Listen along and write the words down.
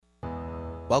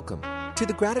Welcome to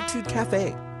the Gratitude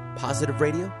Cafe, positive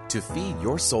radio to feed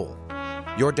your soul.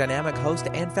 Your dynamic host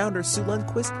and founder, Sue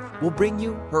Lundquist, will bring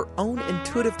you her own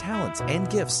intuitive talents and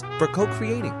gifts for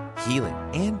co-creating, healing,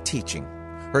 and teaching.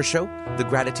 Her show, The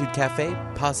Gratitude Cafe,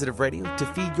 positive radio to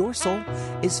feed your soul,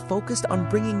 is focused on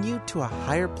bringing you to a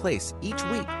higher place each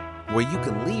week where you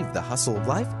can leave the hustle of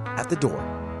life at the door.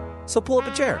 So pull up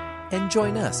a chair and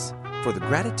join us for The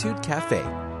Gratitude Cafe,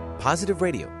 positive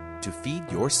radio to feed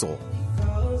your soul.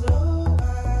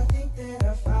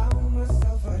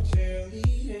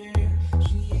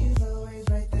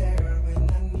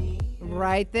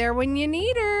 Right there when you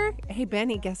need her. Hey,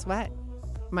 Benny, guess what?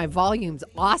 My volume's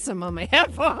awesome on my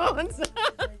headphones.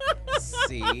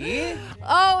 See?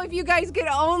 Oh, if you guys could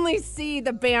only see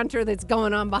the banter that's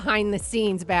going on behind the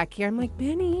scenes back here. I'm like,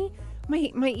 Benny,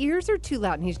 my ears are too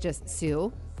loud. And he's just,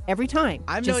 Sue, every time.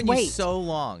 I've just known wait. you so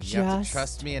long. You have to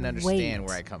trust me and understand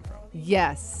where I come from.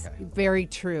 Yes, okay. Very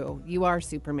true. You are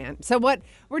Superman. So what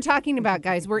we're talking about,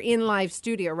 guys, we're in live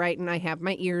studio, right? And I have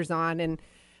my ears on, and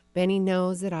Benny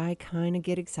knows that I kind of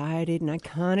get excited and I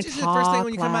kind of talk This is the first thing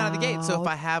when you come out of the gate. loud. So if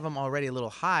I have them already a little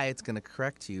high, it's going to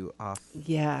correct you off.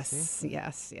 Yes.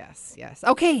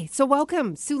 Okay, so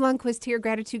welcome. Sue Lundquist here,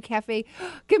 Gratitude Cafe.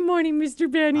 Good morning,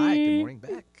 Mr. Benny. Hi, good morning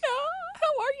back.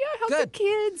 How are you? How's Good. the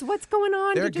kids? What's going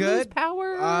on? They're Did you good. lose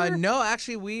power? No,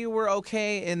 actually, we were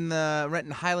okay in the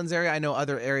Renton Highlands area. I know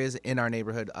other areas in our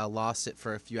neighborhood lost it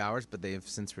for a few hours, but they've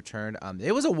since returned.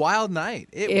 It was a wild night.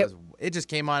 It just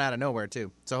came on out of nowhere,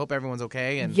 too. So I hope everyone's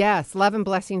okay. And yes, love and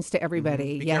blessings to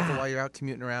everybody. Be careful while you're out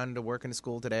commuting around to work and to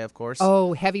school today, of course.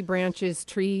 Oh, heavy branches,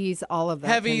 trees, all of that.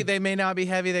 Heavy, they may not be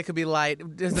heavy. They could be light.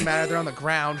 It doesn't matter. They're on the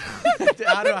ground.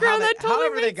 I don't know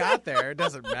however they got there. It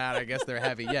doesn't matter. I guess they're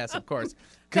heavy. Yes, of course.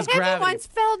 The heavy ones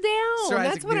fell down. Sir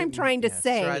That's Isaac what Newton, I'm trying to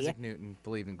say. Sir Isaac Newton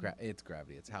believed in it's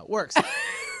gravity. It's how it works.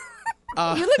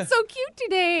 You look so cute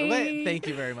today. Thank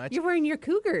you very much. You're wearing your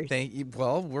Cougars. Thank you.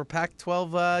 Well, we're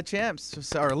Pac-12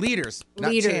 champs, or leaders,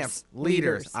 not Leaders. champs.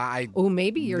 Leaders.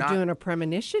 Maybe you're doing a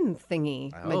premonition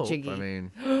thingy, majiggy. I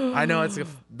mean, I know it's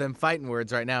them fighting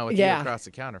words right now with you across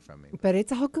the counter from me. But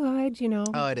it's all good, you know.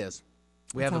 Oh, it is.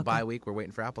 We have a bye week. We're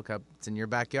waiting for Apple Cup. It's in your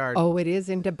backyard. Oh, it is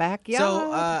in the backyard.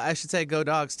 So I should say go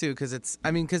Dogs, too,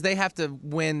 because they have to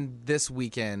win this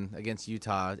weekend against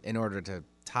Utah in order to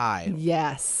tie.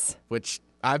 Yes. Which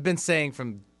I've been saying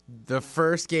from the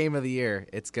first game of the year,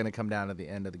 it's going to come down to the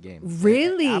end of the game.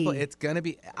 Really? It's going to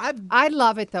be. I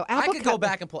love it, though. I could go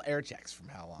back and pull air checks from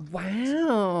how long.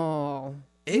 Wow.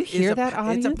 You hear that,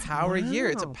 audience? It's a power year.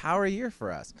 It's a power year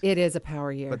for us. It is a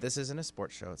power year. But this isn't a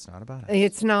sports show. It's not about us.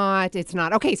 It's not.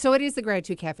 Okay, so it is the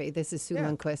Gratitude Cafe. This is Sue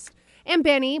Lundquist. And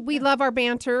Benny. We love our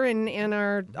banter and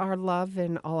our love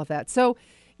and all of that. So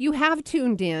you have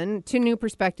tuned in to new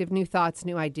perspective, new thoughts,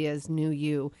 new ideas, new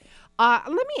you. Let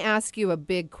me ask you a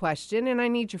big question, and I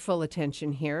need your full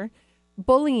attention here.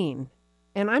 Bullying.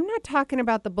 And I'm not talking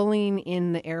about the bullying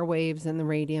in the airwaves and the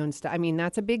radio and stuff. I mean,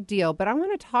 that's a big deal. But I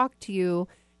want to talk to you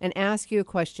and ask you a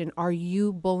question. Are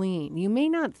you bullying? You may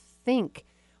not think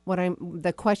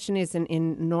the question is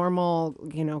in normal,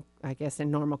 I guess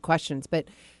in normal questions, but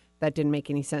that didn't make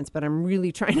any sense. But I'm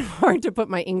really trying hard to put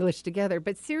my English together.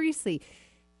 But seriously,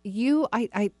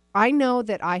 I know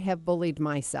that I have bullied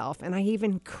myself, and I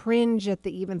even cringe at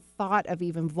the even thought of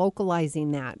even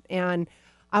vocalizing that. And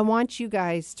I want you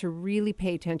guys to really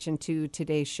pay attention to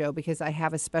today's show because I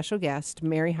have a special guest,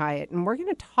 Mary Hyatt, and we're going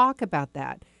to talk about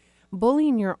that.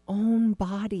 Bullying your own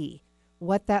body,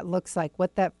 what that looks like,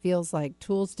 what that feels like,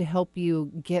 tools to help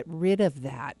you get rid of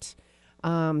that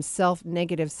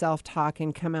negative self-talk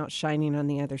and come out shining on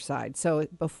the other side. So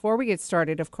before we get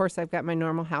started, of course, I've got my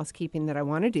normal housekeeping that I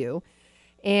want to do.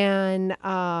 And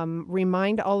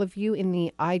remind all of you in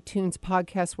the iTunes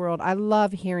podcast world, I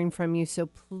love hearing from you. So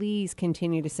please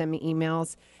continue to send me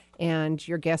emails and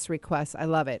your guest requests. I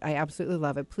love it. I absolutely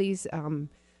love it. Please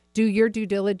do your due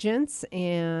diligence,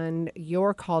 and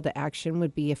your call to action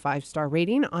would be a 5-star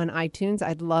rating on iTunes.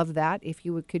 I'd love that if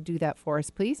you could do that for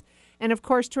us, please. And of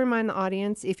course, to remind the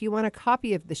audience, if you want a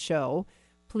copy of the show,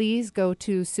 please go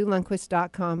to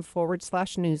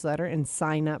SueLundquist.com/newsletter and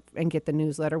sign up and get the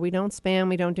newsletter. We don't spam.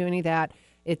 We don't do any of that.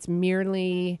 It's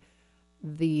merely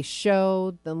the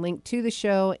show, the link to the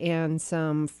show, and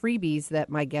some freebies that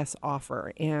my guests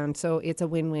offer. And so it's a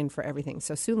win-win for everything.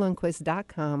 So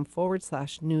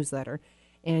SueLundquist.com/newsletter,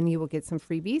 and you will get some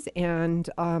freebies and,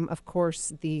 of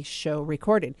course, the show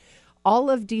recorded.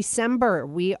 All of December,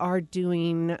 we're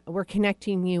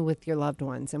connecting you with your loved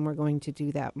ones, and we're going to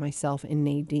do that, myself and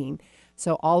Nadine.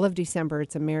 So all of December,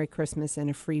 it's a Merry Christmas and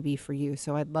a freebie for you.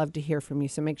 So I'd love to hear from you.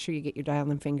 So make sure you get your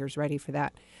dial and fingers ready for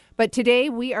that. But today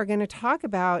we are going to talk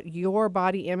about your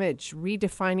body image,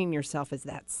 redefining yourself as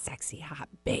that sexy, hot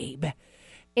babe.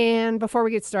 And before we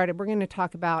get started, we're going to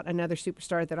talk about another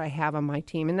superstar that I have on my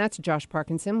team, and that's Josh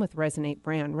Parkinson with Resonate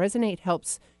Brand. Resonate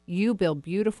helps you build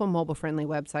beautiful mobile-friendly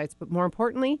websites, but more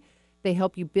importantly, they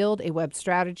help you build a web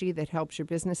strategy that helps your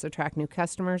business attract new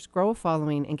customers, grow a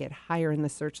following, and get higher in the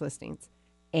search listings.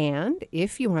 And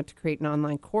if you want to create an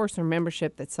online course or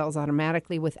membership that sells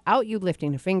automatically without you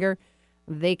lifting a finger,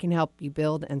 they can help you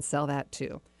build and sell that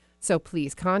too. So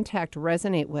please contact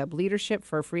Resonate Web Leadership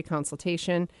for a free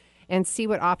consultation and see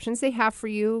what options they have for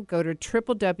you. Go to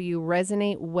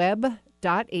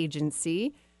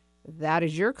www.resonateweb.agency. That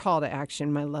is your call to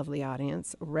action, my lovely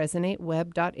audience,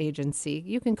 resonateweb.agency.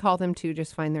 You can call them too,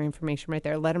 just find their information right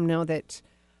there. Let them know that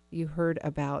you heard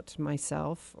about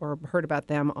myself or heard about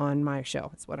them on my show.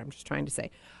 That's what I'm just trying to say.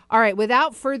 All right,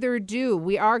 without further ado,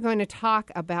 we are going to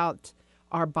talk about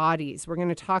our bodies. We're going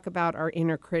to talk about our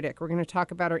inner critic. We're going to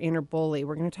talk about our inner bully.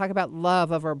 We're going to talk about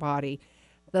love of our body,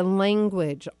 the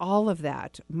language, all of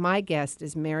that. My guest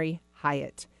is Mary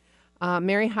Hyatt.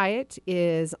 Mary Hyatt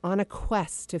is on a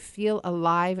quest to feel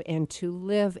alive and to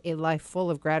live a life full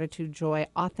of gratitude, joy,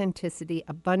 authenticity,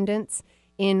 abundance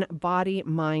in body,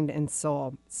 mind, and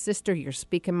soul. Sister, you're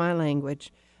speaking my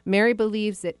language. Mary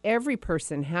believes that every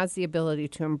person has the ability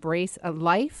to embrace a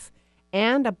life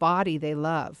and a body they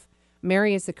love.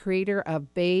 Mary is the creator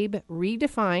of Babe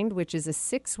Redefined, which is a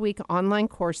 6-week online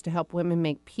course to help women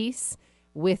make peace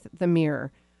with the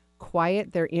mirror,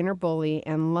 quiet their inner bully,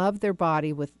 and love their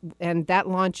body and that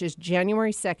launches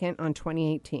January 2nd on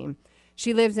 2018.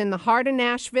 She lives in the heart of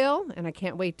Nashville, and I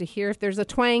can't wait to hear if there's a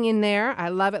twang in there. I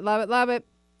love it, love it, love it.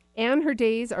 And her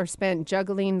days are spent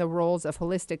juggling the roles of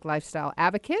holistic lifestyle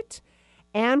advocate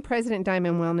and President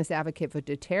Diamond Wellness Advocate for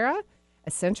doTERRA,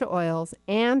 essential oils,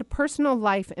 and personal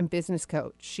life and business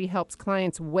coach. She helps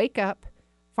clients wake up,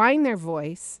 find their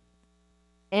voice,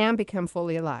 and become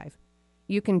fully alive.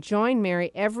 You can join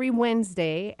Mary every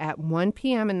Wednesday at 1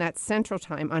 p.m., and that's Central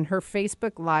Time, on her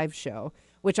Facebook Live show,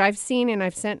 which I've seen, and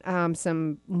I've sent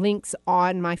some links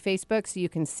on my Facebook so you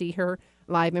can see her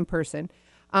live in person.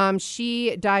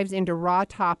 She dives into raw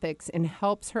topics and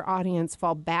helps her audience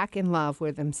fall back in love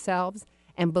with themselves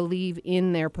and believe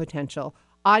in their potential.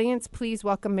 Audience, please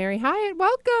welcome Mary Hyatt.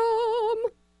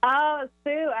 Welcome. Oh,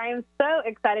 Sue, I am so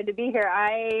excited to be here.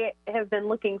 I have been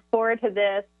looking forward to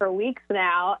this for weeks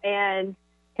now, and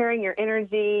hearing your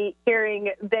energy,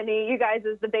 hearing Benny, you guys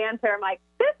as the banter, I'm like,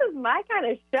 this is my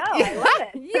kind of show. I love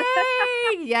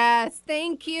it. Yay! Yes,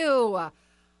 thank you. All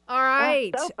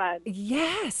right. Oh, so fun.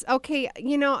 Yes. Okay.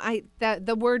 You know,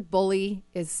 the word bully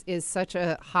is such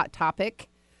a hot topic.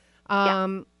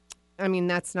 I mean,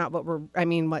 that's not what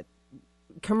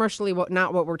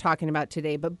not what we're talking about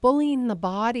today, but bullying the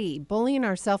body, bullying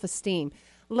our self-esteem.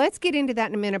 Let's get into that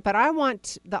in a minute, but I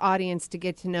want the audience to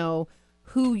get to know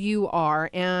who you are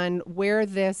and where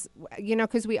this,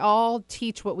 because we all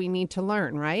teach what we need to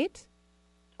learn, right?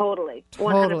 Totally.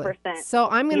 100%. So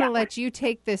I'm going to let you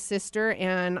take this, sister,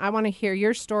 and I want to hear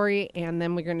your story, and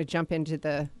then we're going to jump into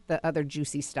the other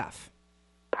juicy stuff.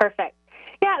 Perfect.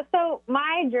 Yeah, so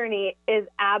my journey is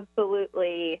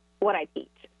absolutely what I teach.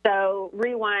 So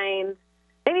rewind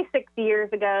maybe 7 years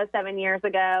ago,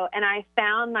 and I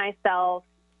found myself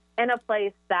in a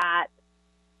place that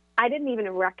I didn't even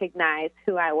recognize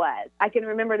who I was. I can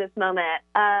remember this moment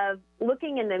of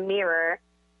looking in the mirror,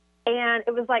 and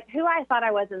it was like who I thought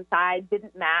I was inside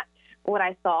didn't match what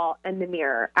I saw in the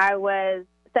mirror. I was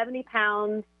 70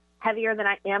 pounds heavier than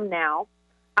I am now.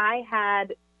 I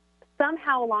had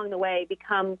somehow along the way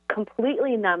become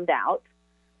completely numbed out,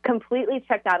 completely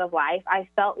checked out of life. I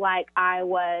felt like I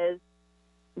was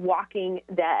walking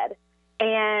dead.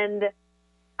 And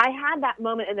I had that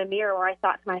moment in the mirror where I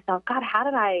thought to myself, God, how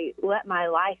did I let my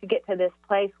life get to this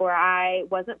place where I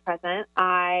wasn't present?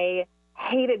 I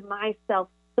hated myself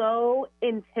so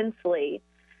intensely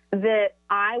that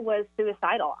I was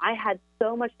suicidal. I had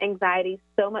so much anxiety,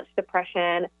 so much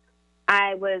depression.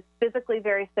 I was physically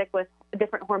very sick with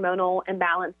different hormonal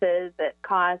imbalances that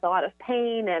caused a lot of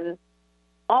pain and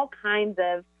all kinds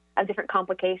of different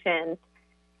complications.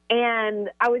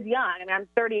 And I was young. I mean, I'm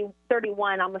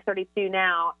 31, almost 32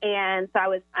 now. And so I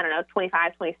was,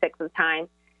 25, 26 at the time.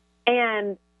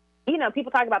 And,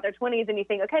 people talk about their 20s and you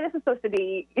think, okay, this is supposed to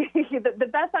be the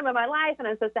best time of my life. And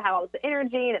I'm supposed to have all this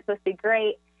energy and it's supposed to be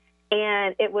great.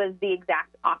 And it was the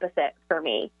exact opposite for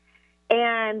me.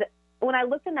 And when I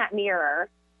looked in that mirror,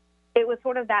 it was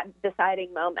sort of that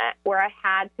deciding moment where I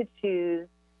had to choose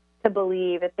to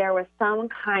believe that there was some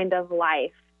kind of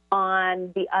life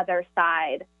on the other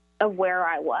side of where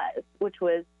I was, which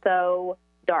was so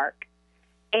dark.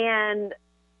 And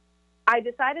I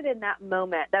decided in that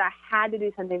moment that I had to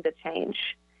do something to change.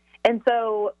 And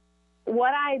so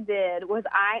what I did was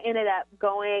I ended up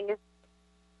going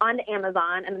onto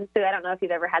Amazon. And so I don't know if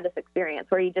you've ever had this experience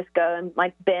where you just go and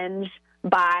like binge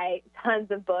buy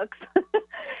tons of books.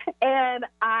 And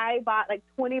I bought like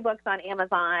 20 books on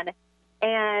Amazon,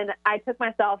 and I took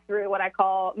myself through what I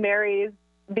call Mary's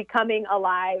Becoming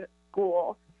Alive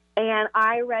School. And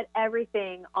I read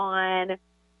everything on,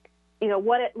 you know,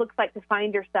 what it looks like to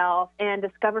find yourself and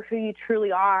discover who you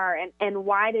truly are, and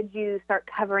why did you start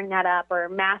covering that up or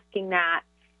masking that.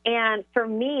 And for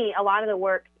me, a lot of the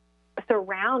work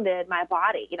surrounded my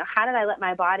body. You know, how did I let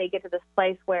my body get to this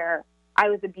place where I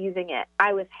was abusing it,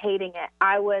 I was hating it,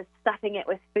 I was stuffing it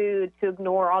with food to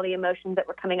ignore all the emotions that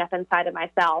were coming up inside of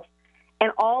myself,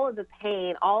 and all of the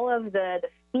pain, all of the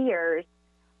fears,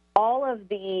 all of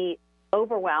the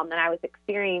overwhelm that I was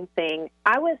experiencing,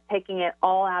 I was taking it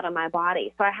all out of my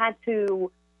body. So I had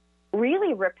to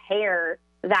really repair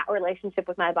that relationship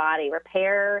with my body,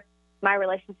 repair my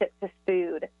relationship to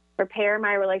food, repair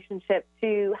my relationship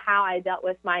to how I dealt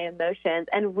with my emotions,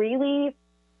 and really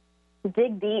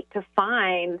dig deep to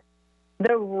find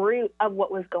the root of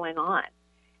what was going on.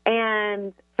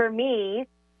 And for me,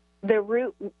 the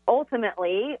root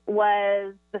ultimately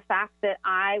was the fact that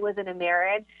I was in a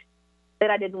marriage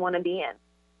that I didn't want to be in.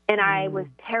 And I was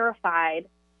terrified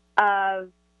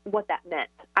of what that meant.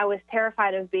 I was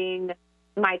terrified of being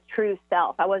my true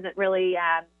self. I wasn't really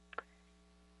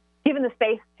given the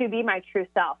space to be my true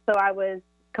self. So I was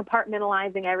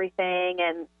compartmentalizing everything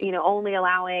and, you know, only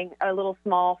allowing a little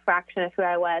small fraction of who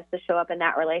I was to show up in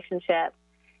that relationship.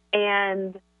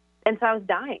 And so I was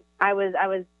dying. I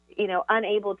was, you know,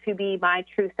 unable to be my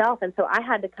true self. And so I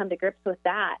had to come to grips with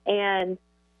that. And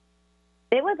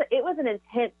it was an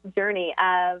intense journey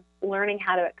of learning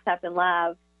how to accept and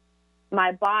love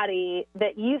my body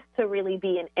that used to really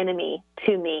be an enemy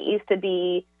to me. It used to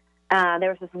be, there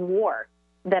was this war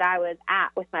that I was at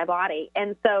with my body.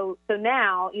 And so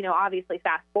now, you know, obviously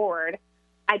fast forward,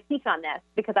 I teach on this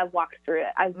because I've walked through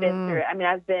it. I've been through it. I mean,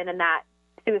 I've been in that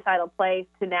suicidal place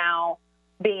to now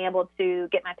being able to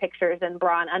get my pictures in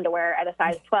bra and underwear at a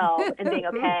size 12 and being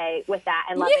okay with that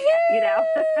and loving it, you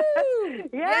know?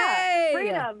 Yeah. Yay!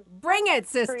 Freedom. Bring it,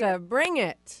 sister. Freedom. Bring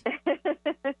it.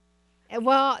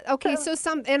 Well, okay,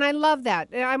 and I love that,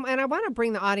 and I want to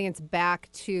bring the audience back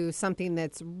to something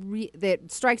that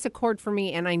strikes a chord for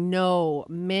me, and I know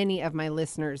many of my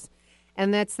listeners,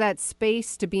 and that's that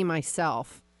space to be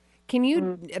myself. Can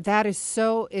you? That is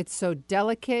so. It's so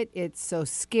delicate. It's so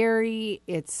scary.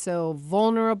 It's so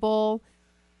vulnerable.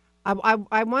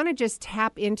 I want to just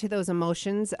tap into those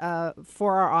emotions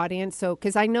for our audience. So,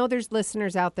 because I know there's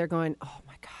listeners out there going, "Oh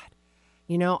my God."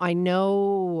 You know, I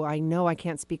know I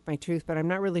can't speak my truth, but I'm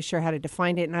not really sure how to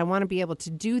define it. And I want to be able to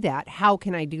do that. How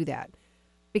can I do that?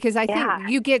 Because I think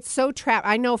you get so trapped.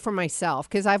 I know for myself,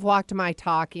 because I've walked my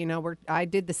talk, you know, I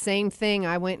did the same thing.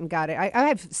 I went and got it. I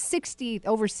have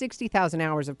over 60,000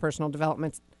 hours of personal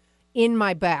development in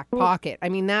my back pocket. I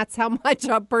mean, that's how much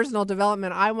of personal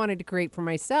development I wanted to create for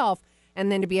myself. And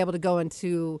then to be able to go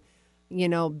into, you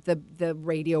know, the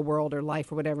radio world or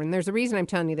life or whatever. And there's a reason I'm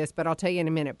telling you this, but I'll tell you in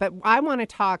a minute. But I want to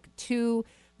talk to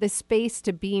the space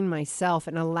to being myself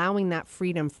and allowing that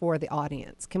freedom for the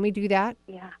audience. Can we do that?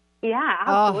 Yeah,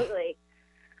 absolutely.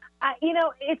 You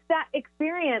know, it's that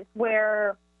experience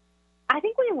where I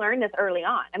think we learn this early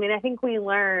on. I mean, I think we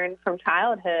learn from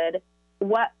childhood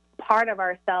what part of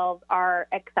ourselves are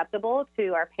acceptable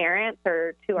to our parents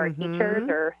or to our teachers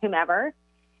or whomever.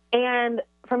 And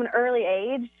from an early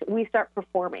age, we start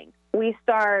performing. We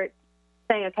start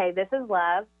saying, okay, this is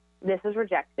love, this is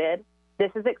rejected,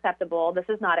 this is acceptable, this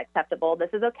is not acceptable, this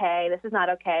is okay, this is not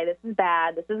okay, this is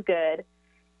bad, this is good.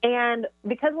 And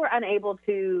because we're unable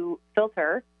to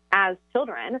filter as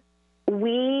children,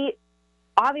 we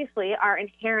obviously, our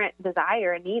inherent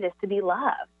desire and need is to be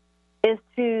loved, is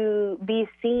to be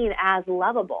seen as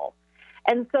lovable.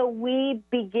 And so we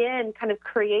begin kind of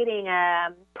creating a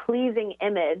pleasing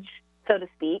image, so to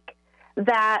speak,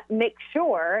 that makes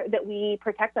sure that we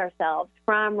protect ourselves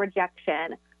from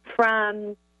rejection,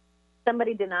 from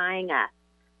somebody denying us,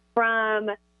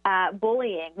 from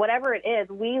bullying, whatever it is.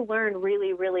 We learn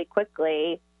really, really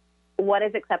quickly what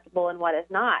is acceptable and what is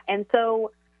not. And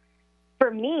so for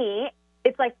me,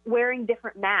 it's like wearing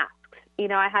different masks. You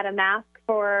know, I had a mask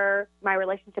for my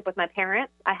relationship with my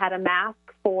parents. I had a mask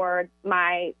for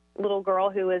my little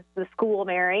girl who was the school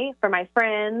Mary, for my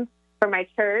friends, for my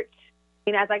church.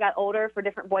 You know, as I got older, for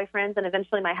different boyfriends and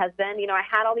eventually my husband, you know, I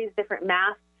had all these different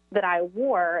masks that I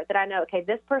wore that I know, okay,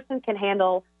 this person can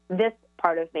handle this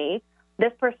part of me.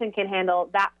 This person can handle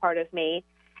that part of me.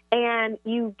 And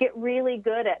you get really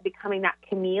good at becoming that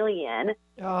chameleon,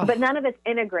 but none of it's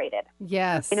integrated.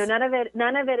 Yes. None of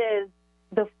it is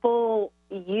the full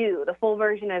you, the full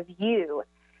version of you,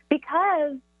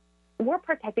 because we're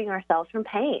protecting ourselves from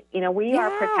pain. We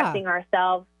are protecting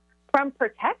ourselves from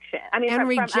protection. And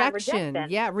rejection. Rejection.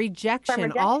 Yeah,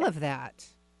 rejection, all of that.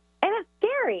 And it's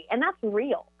scary, and that's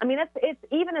real. It's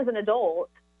even as an adult,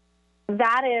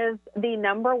 that is the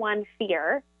number one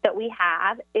fear that we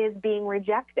have, is being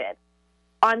rejected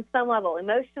on some level,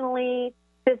 emotionally,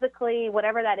 physically,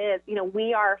 whatever that is.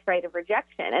 We are afraid of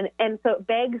rejection. And so it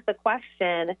begs the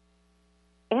question,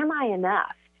 am I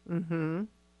enough? Mm-hmm.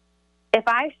 If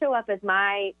I show up as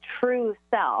my true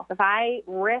self, if I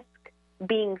risk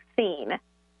being seen,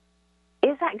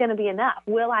 is that going to be enough?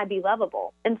 Will I be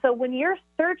lovable? And so when you're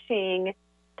searching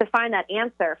to find that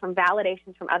answer from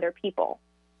validations from other people,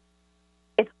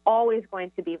 it's always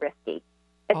going to be risky.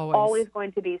 It's always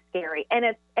going to be scary. And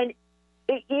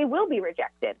it will be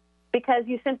rejected because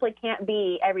you simply can't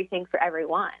be everything for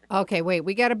everyone. Okay, wait,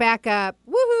 we got to back up.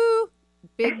 Woohoo!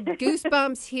 Big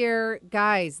goosebumps here.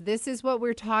 Guys, this is what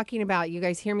we're talking about. You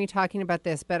guys hear me talking about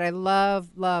this, but I love,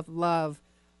 love, love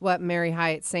what Mary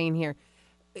Hyatt's saying here.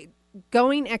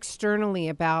 Going externally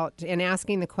about and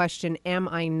asking the question, am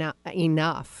I not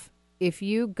enough? If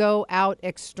you go out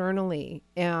externally,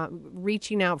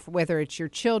 reaching out for whether it's your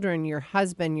children, your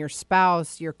husband, your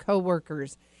spouse, your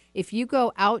coworkers, if you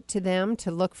go out to them to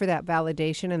look for that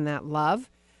validation and that love,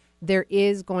 there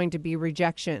is going to be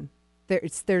rejection.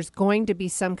 There's going to be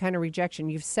some kind of rejection.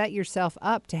 You've set yourself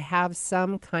up to have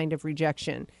some kind of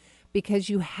rejection because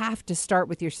you have to start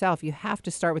with yourself. You have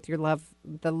to start with your love,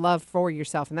 the love for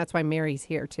yourself. And that's why Mary's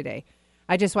here today.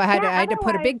 I had to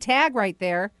put a big tag right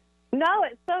there. No,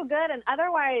 it's so good. And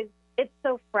otherwise, it's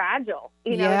so fragile.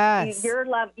 Yes. Your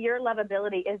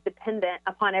lovability is dependent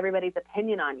upon everybody's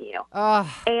opinion on you.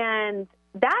 And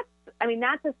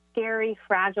that's a scary,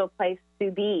 fragile place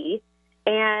to be.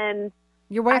 And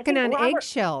you're walking on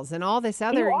eggshells and all this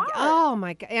other. Oh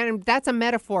my God! And that's a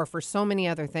metaphor for so many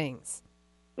other things.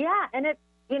 Yeah, and it's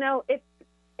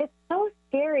so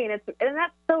scary, and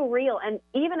that's so real. And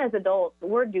even as adults,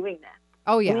 we're doing this.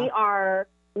 Oh yeah, we are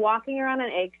walking around on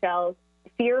eggshells,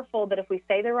 fearful that if we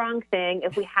say the wrong thing,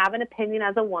 if we have an opinion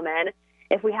as a woman,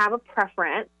 if we have a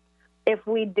preference, if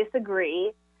we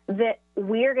disagree, that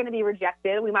we're going to be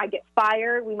rejected. We might get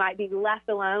fired. We might be left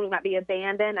alone. We might be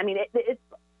abandoned.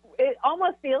 It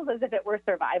almost feels as if it were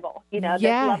survival, this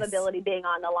lovability being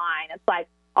on the line. It's like,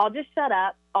 I'll just shut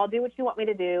up. I'll do what you want me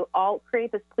to do. I'll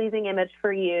create this pleasing image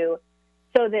for you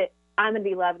so that I'm going to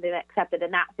be loved and accepted.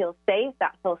 And that feels safe.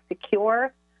 That feels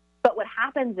secure. But what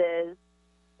happens is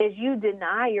you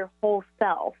deny your whole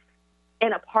self,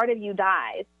 and a part of you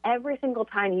dies every single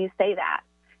time you say that.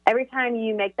 Every time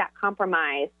you make that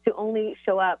compromise to only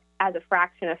show up as a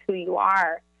fraction of who you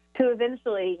are, to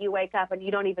eventually you wake up and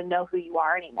you don't even know who you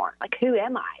are anymore. Like, who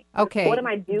am I? Okay. What am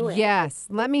I doing? Yes.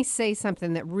 Let me say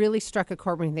something that really struck a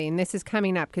chord with me, and this is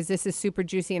coming up because this is super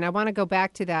juicy, and I want to go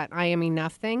back to that I am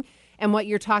enough thing and what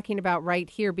you're talking about right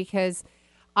here, because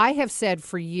I have said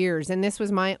for years, and this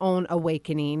was my own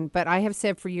awakening, but I have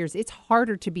said for years, it's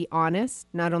harder to be honest,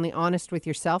 not only honest with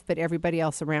yourself, but everybody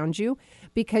else around you,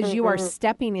 because you are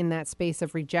stepping in that space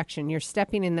of rejection. You're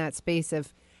stepping in that space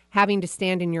of having to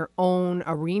stand in your own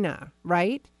arena,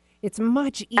 right? It's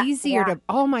much easier to,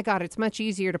 oh my God, it's much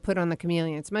easier to put on the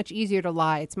chameleon. It's much easier to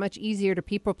lie. It's much easier to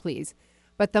people please.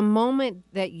 But the moment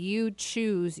that you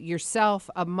choose yourself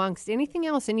amongst anything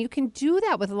else, and you can do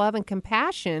that with love and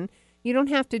compassion, you don't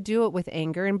have to do it with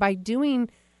anger. And by doing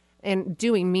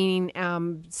meaning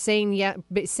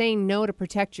saying no to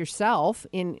protect yourself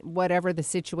in whatever the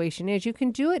situation is, you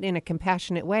can do it in a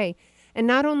compassionate way. And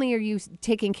not only are you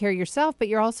taking care of yourself, but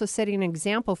you're also setting an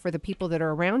example for the people that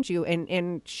are around you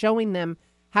and showing them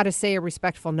how to say a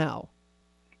respectful no.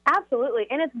 Absolutely.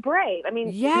 And it's brave.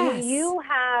 Yes. When you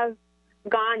have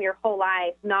gone your whole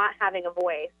life not having a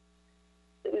voice,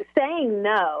 saying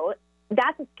no,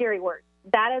 that's a scary word.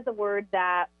 That is a word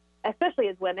that, especially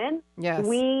as women, yes,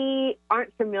 we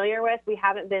aren't familiar with. We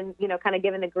haven't been, kind of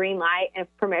given the green light and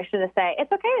permission to say,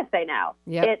 it's okay to say no.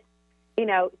 Yep. It's,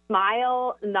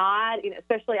 smile, nod,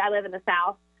 especially I live in the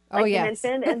South, like you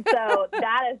mentioned. And so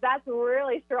that's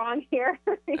really strong here.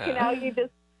 You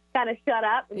just kind of shut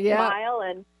up and smile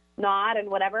and nod and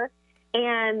whatever.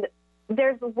 And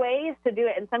there's ways to do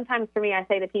it. And sometimes for me, I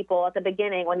say to people at the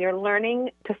beginning, when you're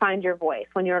learning to find your voice,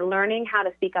 when you're learning how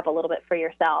to speak up a little bit for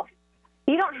yourself,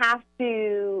 you don't have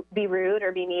to be rude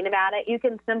or be mean about it. You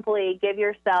can simply give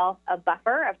yourself a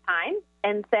buffer of time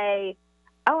and say,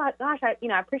 oh, gosh, I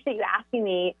appreciate you asking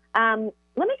me.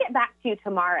 Let me get back to you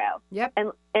tomorrow. Yep.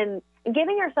 And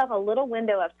giving yourself a little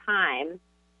window of time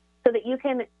so that you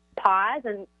can pause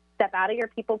and step out of your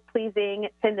people-pleasing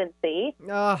tendency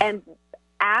and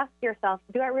ask yourself,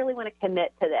 do I really want to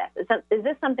commit to this? Is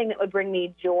this something that would bring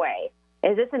me joy?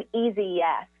 Is this an easy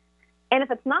yes? And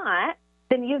if it's not,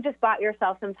 then you've just bought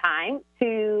yourself some time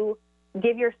to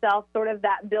give yourself sort of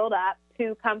that build-up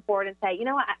to come forward and say, you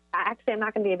know what, I'm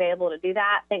not going to be available to do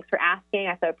that. Thanks for asking.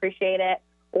 I so appreciate it.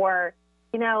 Or,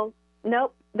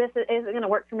 nope, this isn't going to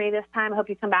work for me this time. I hope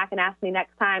you come back and ask me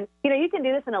next time. You can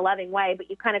do this in a loving way, but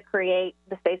you kind of create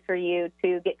the space for you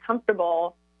to get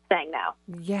comfortable saying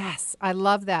no. Yes, I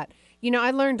love that.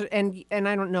 I learned, and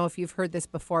I don't know if you've heard this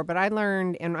before, but I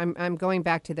learned, and I'm going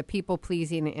back to the people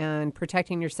pleasing and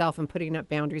protecting yourself and putting up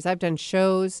boundaries. I've done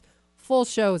full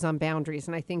shows on boundaries,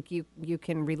 and I think you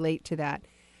can relate to that.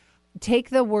 Take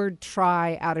the word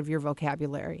try out of your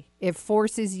vocabulary. It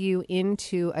forces you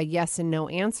into a yes and no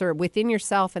answer within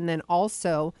yourself, and then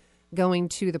also going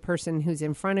to the person who's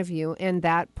in front of you, and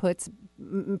that puts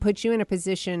you in a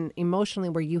position emotionally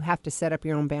where you have to set up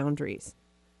your own boundaries.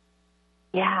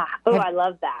 Yeah. Oh, I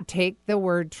love that. Take the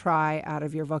word try out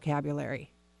of your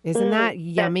vocabulary. Isn't that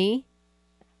yummy?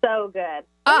 So good.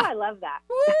 Oh, I love that.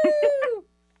 Woo!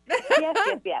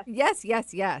 Yes.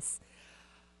 Yes.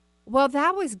 Well,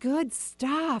 that was good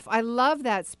stuff. I love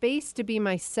that space to be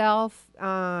myself,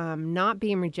 not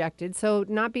being rejected. So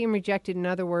not being rejected, in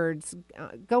other words,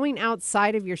 going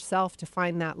outside of yourself to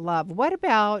find that love. What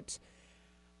about,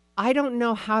 I don't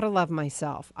know how to love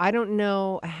myself. I don't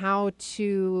know how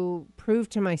to prove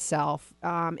to myself,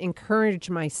 encourage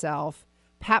myself,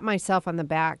 pat myself on the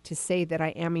back to say that I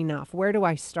am enough. Where do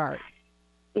I start?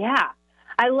 Yeah.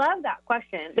 I love that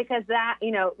question because that,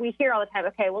 we hear all the time,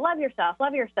 okay, well, love yourself.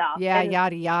 Yeah, and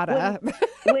yada, yada.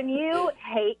 When you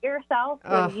hate yourself,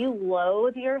 when you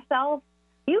loathe yourself,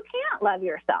 you can't love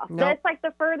yourself. Nope. That's like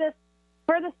the furthest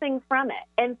thing from it.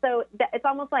 And so it's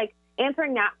almost like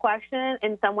answering that question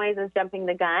in some ways is jumping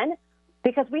the gun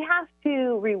because we have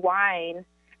to rewind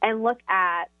and look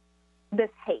at this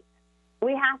hate.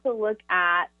 We have to look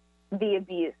at the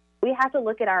abuse. We have to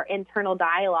look at our internal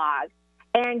dialogue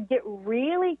and get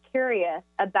really curious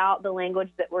about the language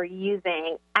that we're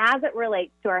using as it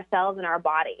relates to ourselves and our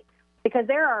body. Because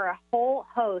there are a whole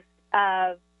host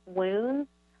of wounds,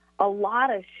 a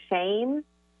lot of shame,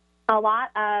 a lot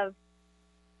of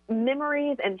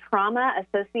memories and trauma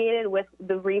associated with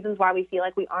the reasons why we feel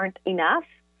like we aren't enough.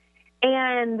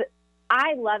 And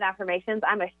I love affirmations.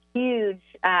 I'm a huge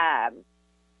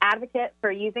advocate for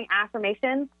using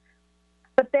affirmations.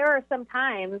 But there are some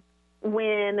times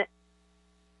when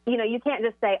you can't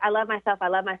just say, I love myself,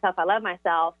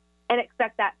 and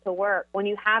expect that to work when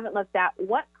you haven't looked at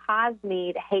what caused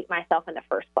me to hate myself in the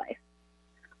first place.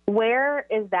 Where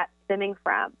is that stemming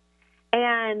from?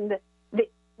 And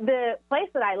the place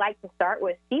that I like to start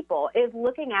with people is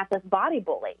looking at this body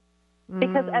bully.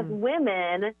 Because as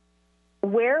women,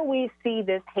 where we see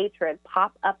this hatred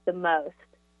pop up the most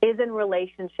is in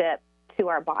relationship to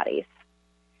our bodies.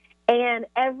 And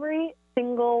every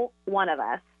single one of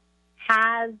us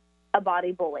has a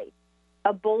body bully,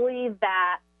 a bully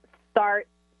that starts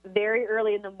very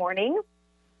early in the morning.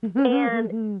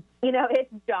 And,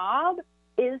 its job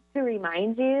is to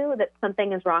remind you that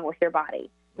something is wrong with your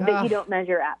body, that you don't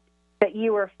measure up, that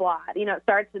you are flawed. It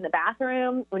starts in the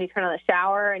bathroom when you turn on the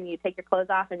shower and you take your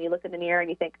clothes off and you look in the mirror and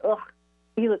you think, ugh,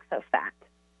 you look so fat.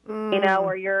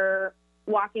 Or you're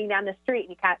walking down the street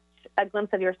and you catch a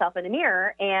glimpse of yourself in the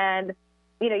mirror and,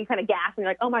 you kind of gasp and you're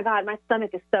like, oh my God, my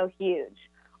stomach is so huge.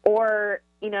 Or,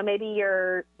 maybe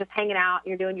you're just hanging out,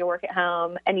 you're doing your work at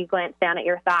home and you glance down at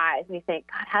your thighs and you think,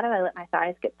 God, how did I let my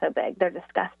thighs get so big? They're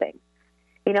disgusting.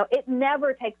 It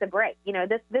never takes a break.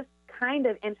 This kind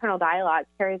of internal dialogue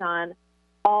carries on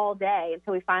all day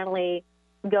until we finally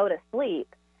go to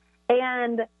sleep.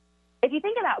 And if you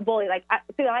think about bully, I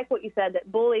like what you said,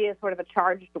 that bully is sort of a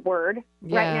charged word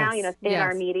right now, it's in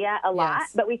our media a lot,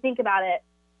 but we think about it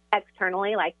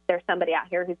externally, like there's somebody out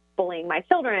here who's bullying my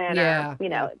children or,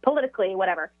 politically,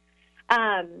 whatever.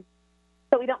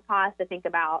 So we don't pause to think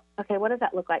about, okay, what does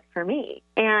that look like for me?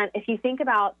 And if you think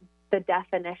about the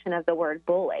definition of the word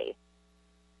bully,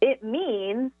 it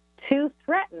means to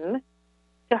threaten,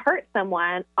 to hurt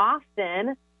someone,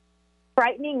 often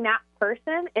frightening that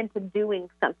person into doing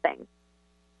something.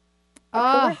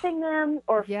 Forcing them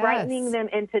or frightening them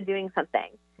into doing something.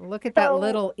 Look at that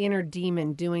little inner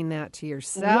demon doing that to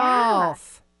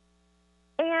yourself.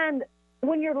 Yeah. And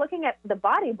when you're looking at the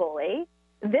body bully,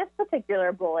 this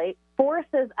particular bully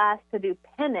forces us to do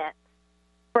penance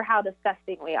for how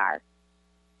disgusting we are.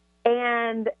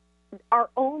 And our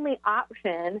only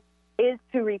option is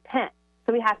to repent.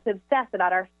 So we have to obsess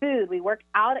about our food. We work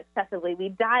out excessively. We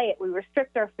diet. We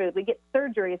restrict our food. We get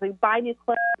surgeries. We buy new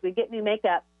clothes. We get new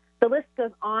makeup. The list goes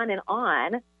on.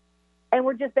 And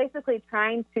we're just basically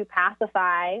trying to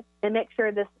pacify and make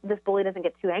sure this bully doesn't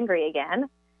get too angry again,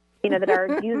 that our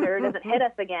abuser doesn't hit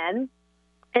us again.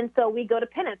 And so we go to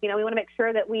penance. We want to make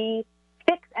sure that we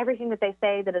fix everything that they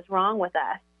say that is wrong with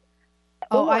us.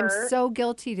 Oh, I'm so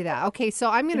guilty to that. Okay, so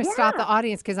I'm going to stop the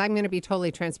audience because I'm going to be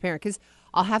totally transparent because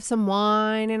I'll have some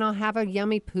wine and I'll have a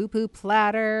yummy poo-poo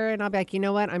platter and I'll be like, you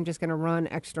know what? I'm just going to run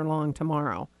extra long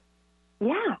tomorrow.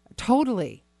 Yeah.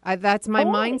 Totally. That's my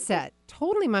mindset.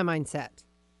 Totally my mindset.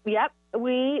 Yep.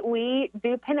 We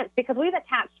do penance because we've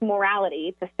attached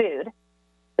morality to food.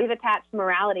 We've attached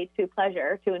morality to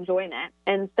pleasure, to enjoyment.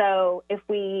 And so if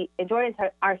we enjoy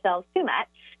ourselves too much,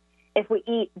 if we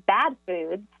eat bad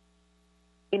foods,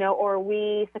 or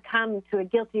we succumb to a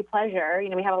guilty pleasure,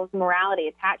 we have all this morality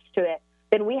attached to it,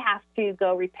 then we have to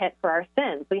go repent for our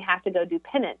sins. We have to go do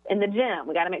penance in the gym.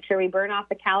 We got to make sure we burn off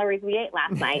the calories we ate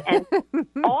last night and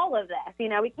all of this. We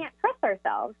can't trust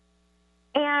ourselves.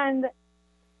 And,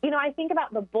 I think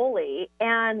about the bully,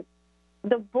 and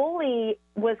the bully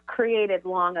was created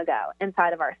long ago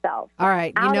inside of ourselves. All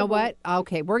right. You know what?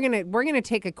 Okay. We're going to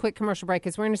take a quick commercial break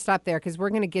because we're going to stop there because we're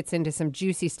going to get into some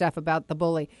juicy stuff about the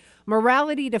bully.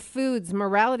 Morality to foods,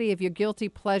 morality of your guilty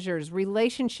pleasures,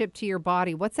 relationship to your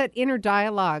body. What's that inner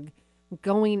dialogue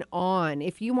going on?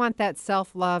 If you want that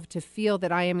self-love to feel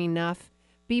that I am enough,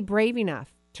 be brave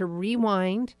enough to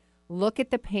rewind, look at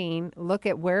the pain, look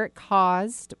at where it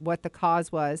caused, what the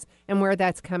cause was, and where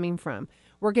that's coming from.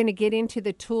 We're going to get into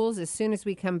the tools as soon as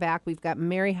we come back. We've got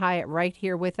Mary Hyatt right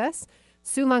here with us.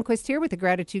 Sue Lundquist here with the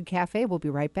Gratitude Cafe. We'll be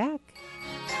right back.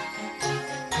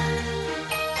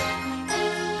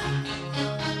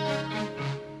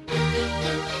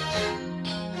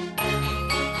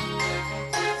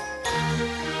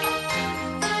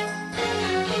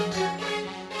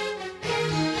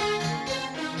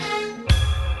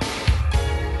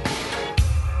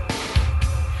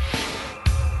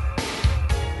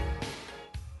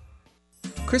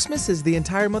 Christmas is the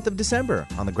entire month of December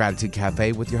on the Gratitude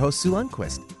Cafe with your host, Sue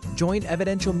Lundquist. Join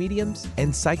evidential mediums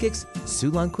and psychics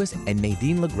Sue Lundquist and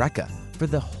Nadine LaGreca for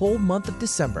the whole month of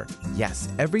December. Yes,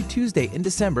 every Tuesday in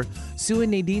December, Sue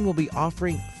and Nadine will be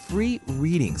offering free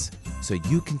readings so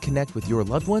you can connect with your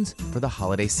loved ones for the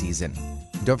holiday season.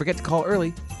 Don't forget to call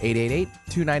early,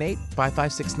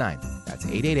 888-298-5569. That's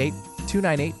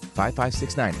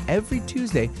 888-298-5569 every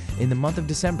Tuesday in the month of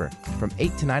December from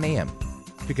 8 to 9 a.m.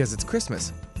 because it's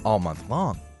Christmas all month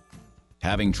long.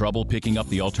 Having trouble picking up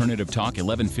the Alternative Talk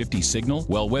 1150 signal?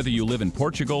 Well, whether you live in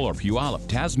Portugal or Puyallup,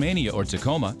 Tasmania or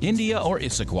Tacoma, India or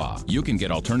Issaquah, you can get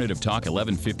Alternative Talk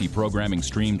 1150 programming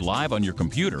streamed live on your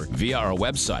computer via our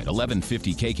website,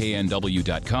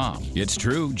 1150kknw.com. It's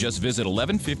true. Just visit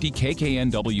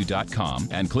 1150kknw.com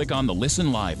and click on the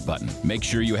Listen Live button. Make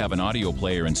sure you have an audio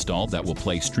player installed that will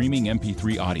play streaming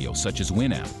MP3 audio such as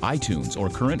Winamp, iTunes,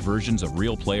 or current versions of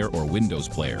Real Player or Windows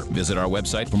Player. Visit our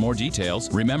website for more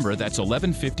details. Remember, that's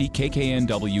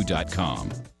 1150kknw.com.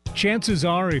 Chances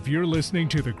are, if you're listening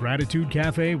to the Gratitude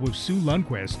Cafe with Sue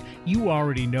Lundquist, you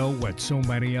already know what so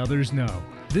many others know.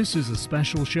 This is a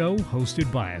special show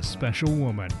hosted by a special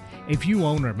woman. If you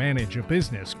own or manage a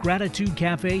business, Gratitude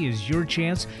Cafe is your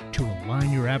chance to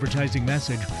align your advertising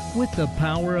message with the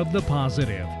power of the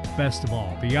positive. Best of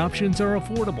all, the options are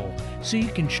affordable, so you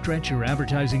can stretch your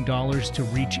advertising dollars to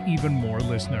reach even more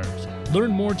listeners.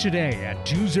 Learn more today at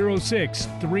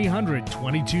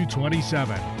 206-300-2227.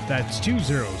 That's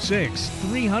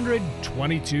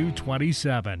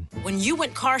 206-300-2227. When you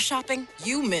went car shopping,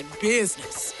 you meant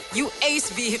business. You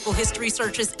aced vehicle history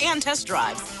searches and test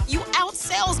drives. You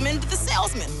out-salesmaned the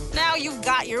salesman. Now you've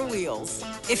got your wheels.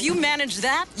 If you manage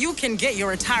that, you can get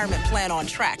your retirement plan on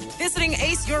track. Visiting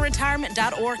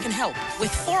aceyourretirement.org can help.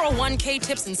 With 401k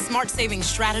tips and smart savings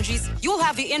strategies, you'll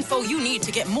have the info you need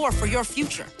to get more for your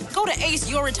future. Go to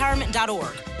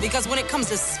aceyourretirement.org, because when it comes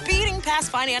to speeding past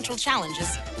financial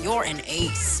challenges, you're an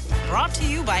ace. Brought to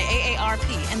you by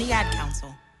AARP and the Ad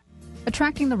Council.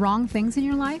 Attracting the wrong things in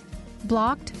your life?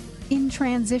 Blocked? In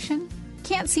transition?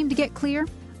 Can't seem to get clear?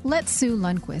 Let Sue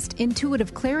Lundquist,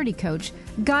 Intuitive Clarity Coach,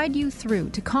 guide you through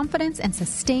to confidence and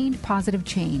sustained positive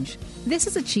change. This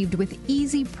is achieved with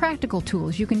easy, practical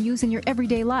tools you can use in your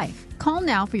everyday life. Call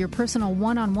now for your personal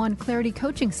one-on-one clarity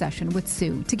coaching session with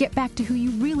Sue to get back to who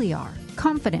you really are,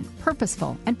 confident,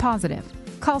 purposeful, and positive.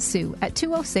 Call Sue at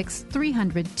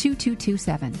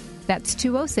 206-300-2227. That's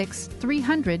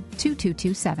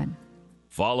 206-300-2227.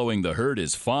 Following the herd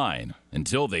is fine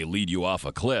until they lead you off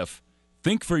a cliff.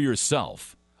 Think for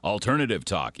yourself. Alternative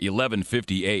Talk,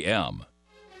 1150 a.m.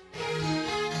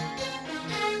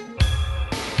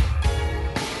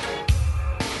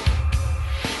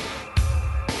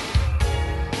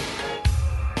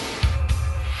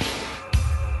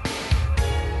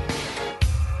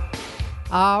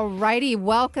 All righty,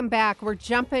 welcome back. We're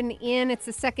jumping in. It's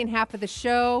the second half of the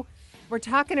show. We're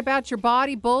talking about your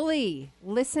body bully.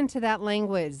 Listen to that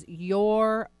language,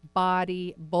 your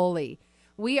body bully.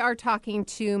 We are talking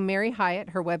to Mary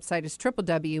Hyatt. Her website is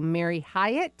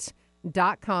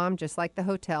www.maryhyatt.com, just like the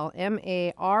hotel,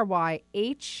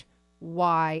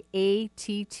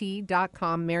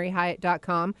 MaryHyatt.com,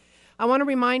 maryhyatt.com. I want to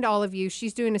remind all of you,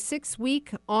 she's doing a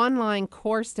 6-week online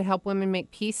course to help women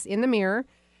make peace in the mirror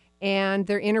and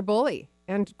their inner bully,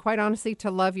 and quite honestly, to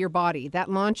love your body.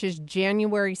 That launches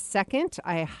January 2nd.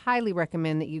 I highly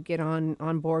recommend that you get on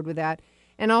board with that.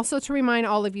 And also to remind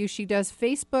all of you, she does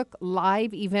Facebook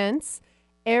Live events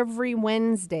every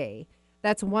Wednesday.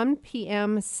 That's 1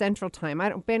 p.m. Central Time.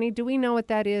 Benny, do we know what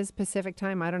that is, Pacific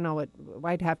Time? I don't know what.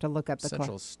 I'd have to look up the clock.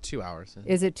 Central's 2 hours.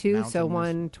 Is it 2? Mountains. So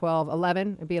 1, 12,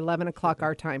 11? It'd be 11 o'clock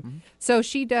our time. Mm-hmm. So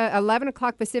she does 11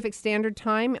 o'clock Pacific Standard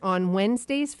Time on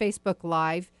Wednesdays, Facebook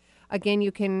Live. Again,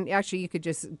 you could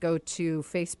just go to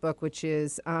Facebook, which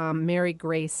is Mary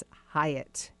Grace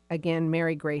Hyatt. Again,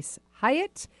 Mary Grace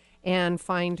Hyatt, and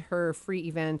find her free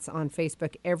events on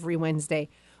Facebook every Wednesday.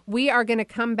 We are going to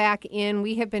come back in.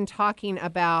 We have been talking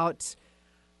about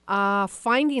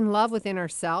finding love within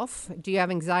ourselves. Do you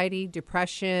have anxiety,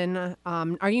 depression?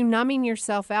 Are you numbing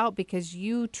yourself out because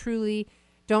you truly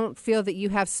don't feel that you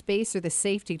have space or the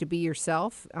safety to be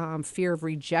yourself? Fear of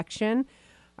rejection.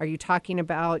 Are you talking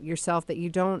about yourself that you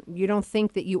don't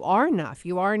think that you are enough?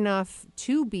 You are enough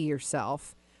to be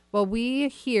yourself. Well, we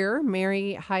here,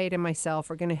 Mary Hyatt and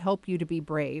myself, are going to help you to be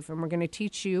brave. And we're going to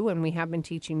teach you, and we have been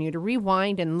teaching you, to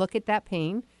rewind and look at that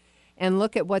pain and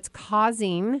look at what's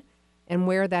causing and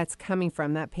where that's coming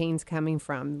from, that pain's coming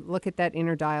from. Look at that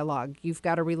inner dialogue. You've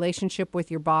got a relationship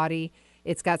with your body.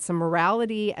 It's got some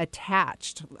morality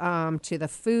attached to the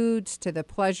foods, to the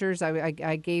pleasures. I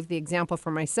gave the example for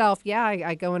myself. Yeah,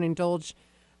 I go and indulge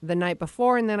the night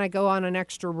before, and then I go on an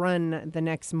extra run the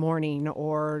next morning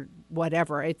or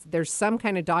whatever. There's some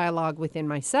kind of dialogue within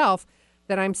myself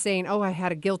that I'm saying, oh, I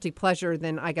had a guilty pleasure,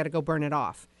 then I got to go burn it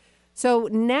off. So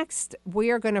next,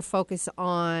 we are going to focus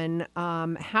on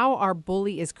how our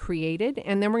bully is created,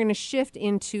 and then we're going to shift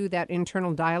into that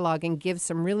internal dialogue and give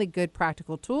some really good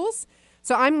practical tools.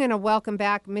 So I'm going to welcome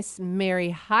back Miss Mary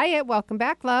Hyatt. Welcome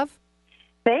back, love.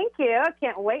 Thank you. I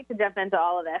can't wait to jump into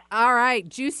all of this. All right.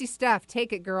 Juicy stuff.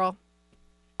 Take it, girl.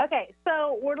 Okay,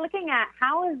 so we're looking at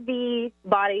how is the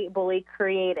body bully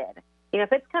created? You know,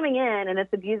 if it's coming in and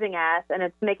it's abusing us and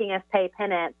it's making us pay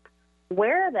penance,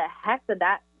 where the heck did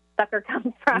that sucker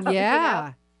come from?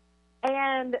 Yeah. You know?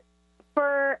 And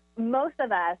for most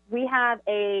of us, we have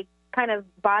a kind of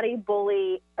body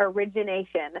bully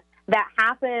origination that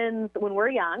happens when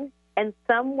we're young, and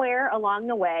somewhere along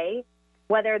the way,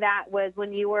 whether that was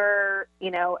when you were,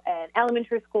 in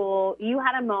elementary school, you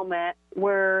had a moment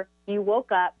where you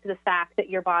woke up to the fact that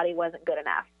your body wasn't good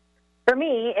enough. For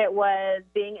me, it was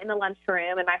being in the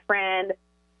lunchroom, and my friend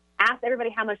asked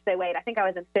everybody how much they weighed. I think I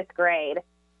was in 5th grade,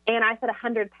 and I said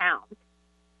 100 pounds.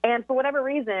 And for whatever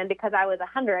reason, because I was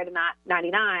 100 and not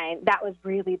 99, that was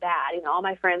really bad. All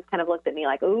my friends kind of looked at me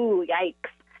like, ooh, yikes.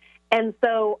 And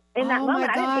so in that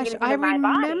moment, I didn't think anything of my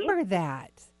body. I remember that.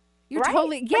 You're right?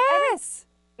 totally, yes.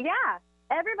 Yeah.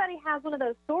 Everybody has one of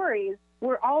those stories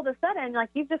where all of a sudden,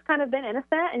 like, you've just kind of been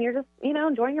innocent and you're just,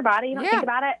 enjoying your body. You don't think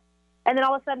about it. And then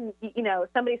all of a sudden,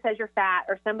 somebody says you're fat,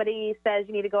 or somebody says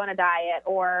you need to go on a diet,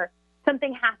 or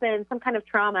something happens, some kind of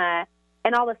trauma.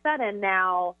 And all of a sudden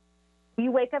now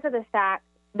you wake up to the fact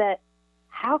that,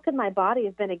 how could my body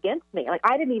have been against me? Like,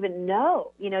 I didn't even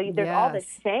know. There's all this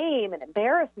shame and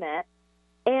embarrassment.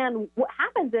 And what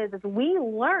happens is we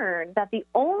learn that the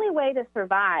only way to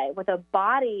survive with a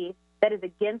body that is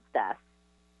against us,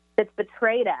 that's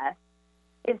betrayed us,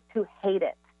 is to hate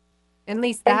it. At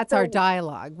least that's our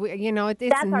dialogue. It's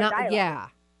that's not, our dialogue. Yeah.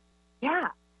 Yeah.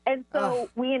 And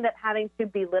so we end up having to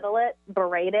belittle it,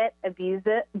 berate it, abuse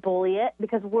it, bully it,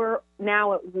 because we're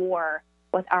now at war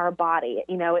with our body.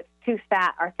 It's too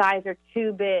fat. Our thighs are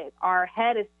too big. Our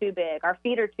head is too big. Our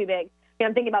feet are too big.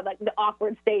 I'm thinking about, like, the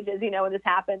awkward stages, when this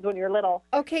happens when you're little.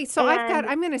 Okay, so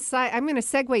I'm going to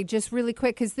segue just really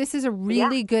quick, because this is a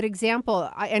really good example.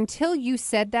 Until you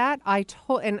said that,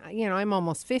 I'm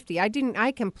almost 50.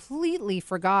 I completely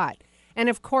forgot And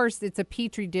of course, it's a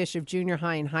petri dish of junior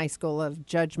high and high school of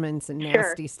judgments and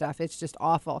nasty stuff. It's just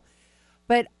awful.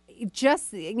 But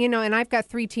just, and I've got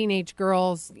 3 teenage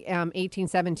girls, 18,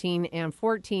 17, and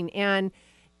 14. And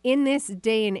in this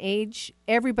day and age,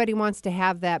 everybody wants to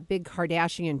have that big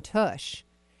Kardashian tush.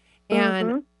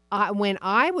 And when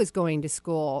I was going to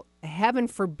school, heaven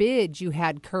forbid you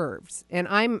had curves. And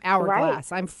I'm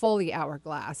hourglass. Right. I'm fully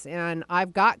hourglass. And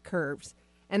I've got curves.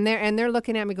 And they're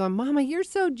looking at me going, Mama, you're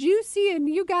so juicy and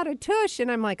you got a tush. And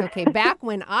I'm like, okay, back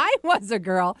when I was a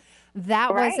girl,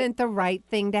 that wasn't the right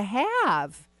thing to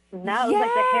have. No, it was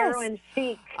like the heroin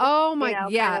chic. Oh my,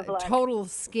 kind of total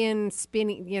skinny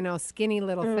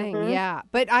little thing. Yeah,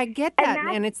 but I get that,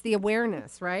 and it's the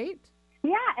awareness, right?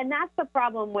 Yeah, and that's the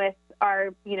problem with our,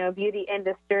 beauty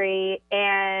industry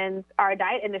and our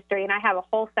diet industry. And I have a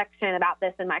whole section about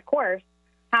this in my course,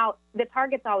 how the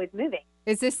target's always moving.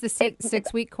 Is this the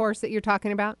six-week course that you're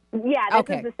talking about? Yeah,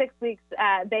 this is the 6 weeks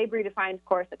Babe Redefined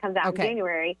course that comes out in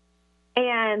January.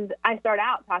 And I start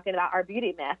out talking about our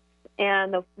beauty myths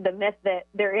and the myth that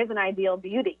there is an ideal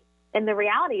beauty. And the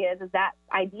reality is that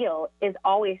ideal is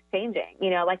always changing.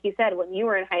 Like you said, when you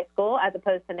were in high school as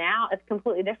opposed to now, it's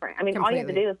completely different. I mean, all you have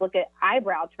to do is look at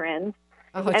eyebrow trends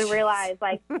and realize,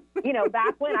 back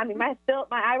when, my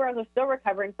eyebrows are still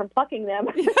recovering from plucking them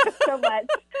so much.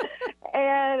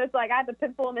 And it's like I have to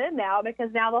pencil them in now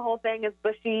because now the whole thing is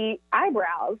bushy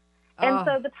eyebrows. And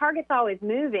so the target's always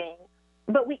moving,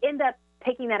 but we end up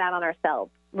taking that out on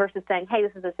ourselves versus saying, hey,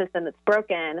 this is a system that's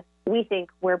broken. We think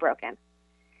we're broken.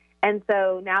 And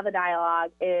so now the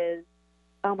dialogue is,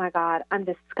 oh, my God, I'm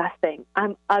disgusting.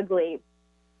 I'm ugly.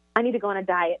 I need to go on a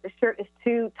diet. The shirt is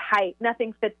too tight.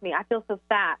 Nothing fits me. I feel so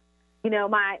fat.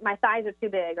 My thighs are too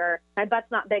big or my butt's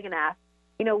not big enough.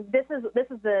 This is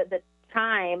the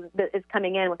time that is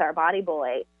coming in with our body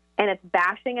bully. And it's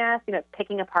bashing us. It's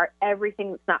picking apart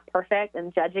everything that's not perfect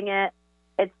and judging it.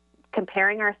 It's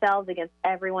comparing ourselves against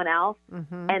everyone else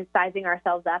and sizing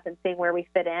ourselves up and seeing where we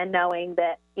fit in, knowing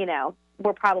that,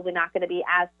 we're probably not going to be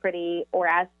as pretty or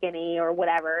as skinny or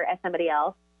whatever as somebody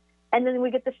else. And then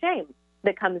we get the shame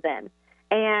that comes in.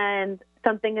 And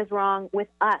something is wrong with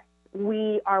us.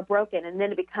 We are broken. And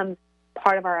then it becomes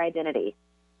part of our identity.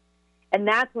 And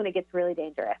that's when it gets really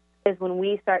dangerous, is when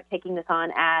we start taking this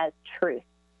on as truth.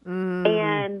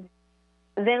 And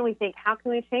then we think, how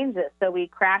can we change this? So we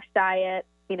crash diet,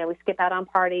 we skip out on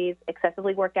parties,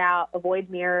 excessively work out, avoid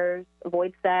mirrors,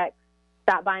 avoid sex,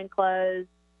 stop buying clothes.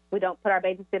 We don't put our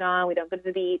bathing suit on. We don't go to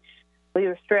the beach. We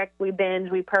restrict, we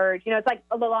binge, we purge. It's like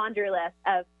the laundry list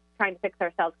of trying to fix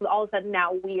ourselves because all of a sudden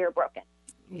now we are broken.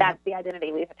 Yep. That's the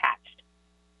identity we've attached.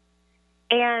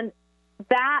 And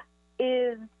that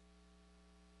is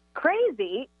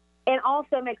crazy and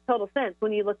also makes total sense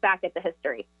when you look back at the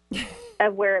history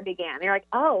of where it began. You're like,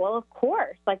 oh, well, of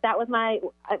course. Like that was my,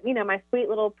 my sweet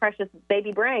little precious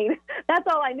baby brain. That's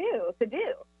all I knew to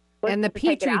do. And the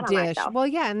petri dish. Well,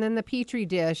 yeah, and then the petri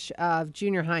dish of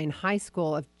junior high and high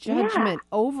school of judgment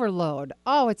overload.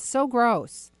 Oh, it's so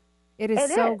gross. It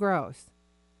is so gross.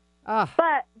 Ugh.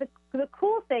 But the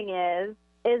cool thing is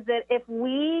that if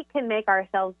we can make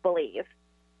ourselves believe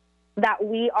that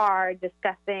we are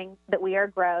disgusting, that we are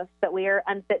gross, that we are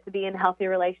unfit to be in healthy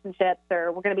relationships,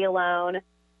 or we're going to be alone,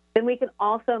 then we can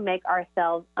also make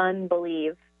ourselves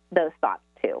unbelieve those thoughts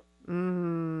too.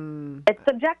 It's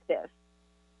subjective.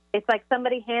 It's like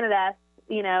somebody handed us,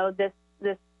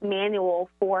 this manual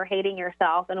for hating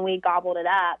yourself, and we gobbled it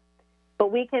up. But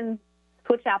we can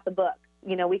switch out the book.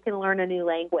 We can learn a new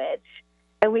language,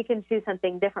 and we can choose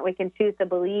something different. We can choose to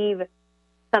believe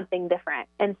something different.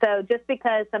 And so just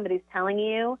because somebody's telling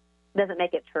you doesn't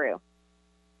make it true.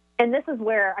 And this is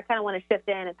where I kind of want to shift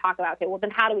in and talk about, okay, well,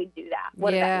 then how do we do that?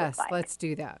 What does that look like? Let's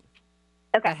do that.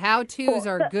 Okay. The how-tos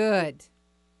are good.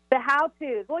 The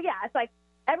how-tos. Well, yeah, it's like,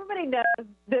 everybody knows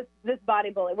this body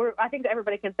bully. I think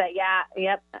everybody can say,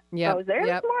 yep. I was there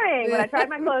this morning when I tried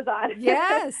my clothes on.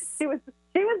 Yes. She was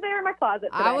there in my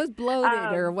closet today. I was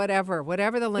bloated or whatever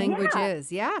the language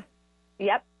is. Yeah.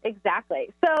 Yep,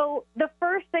 exactly. So the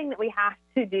first thing that we have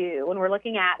to do when we're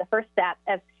looking at the first step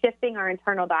of shifting our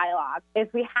internal dialogue is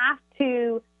we have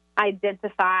to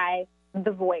identify the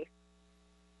voice.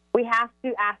 We have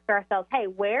to ask ourselves, hey,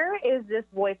 where is this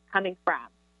voice coming from?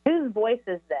 Whose voice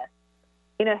is this?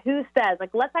 Who says,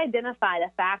 let's identify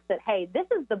the fact that, hey, this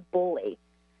is the bully.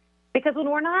 Because when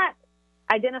we're not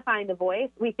identifying the voice,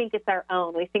 we think it's our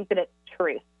own. We think that it's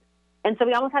truth. And so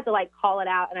we almost have to, call it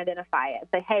out and identify it.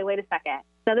 Say, hey, wait a second.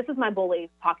 No, this is my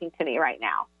bully talking to me right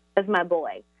now. This is my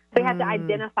bully. So we have to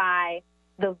identify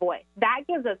the voice. That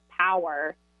gives us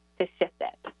power to shift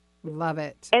it. Love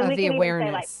it. And the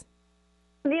awareness.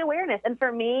 The awareness. And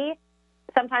for me,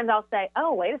 sometimes I'll say,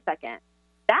 oh, wait a second.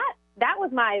 That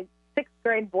was my 6th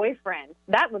grade boyfriend.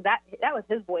 That was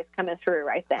his voice coming through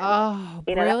right then. Oh,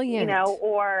 brilliant.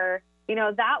 Or,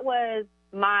 that was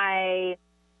my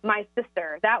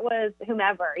sister. That was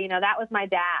whomever, that was my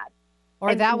dad.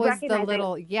 Or that was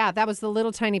the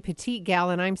little tiny petite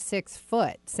gal, and I'm 6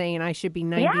 foot, saying I should be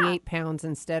 98 pounds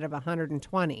instead of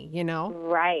 120,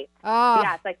 Right. Oh.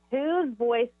 Yeah, it's like, whose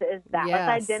voice is that? Yes.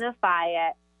 Let's identify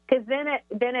it, because then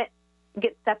it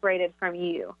gets separated from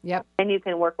you. Yep. And you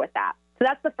can work with that. So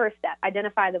that's the first step,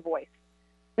 identify the voice.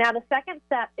 Now, the second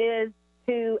step is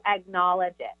to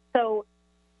acknowledge it. So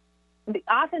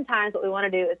oftentimes what we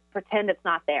want to do is pretend it's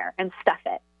not there and stuff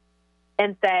it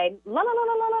and say, la, la, la,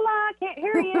 la, la, la, la, I can't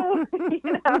hear you,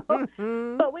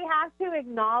 But we have to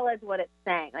acknowledge what it's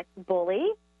saying. Like,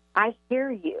 bully, I hear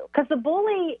you. Because the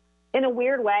bully, in a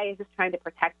weird way, is just trying to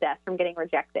protect us from getting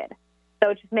rejected. So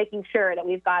it's just making sure that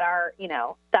we've got our,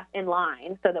 stuff in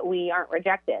line so that we aren't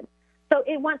rejected. So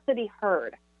it wants to be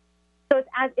heard. So it's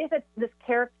as if it's this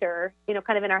character,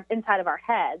 kind of inside of our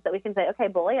heads that we can say, okay,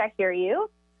 bully, I hear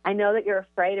you. I know that you're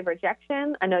afraid of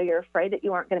rejection. I know you're afraid that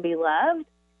you aren't going to be loved.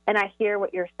 And I hear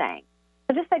what you're saying.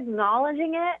 So just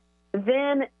acknowledging it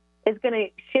then is going to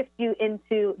shift you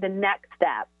into the next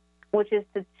step, which is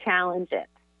to challenge it.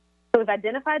 So we've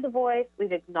identified the voice.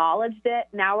 We've acknowledged it.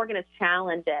 Now we're going to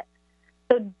challenge it.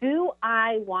 So do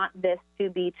I want this to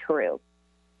be true?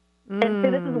 And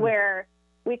so this is where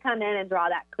we come in and draw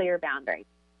that clear boundary,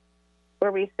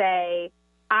 where we say,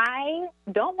 I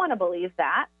don't want to believe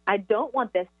that. I don't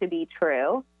want this to be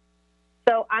true.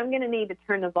 So I'm going to need to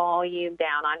turn the volume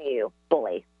down on you,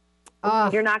 bully.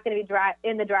 You're not going to be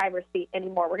in the driver's seat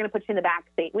anymore. We're going to put you in the back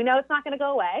seat. We know it's not going to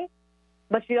go away,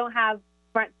 but you don't have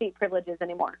front seat privileges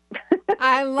anymore.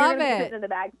 I love You're it. Sit in the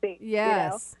back seat.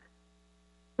 Yes.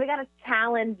 We got to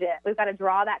challenge it. We've got to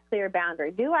draw that clear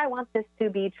boundary. Do I want this to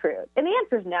be true? And the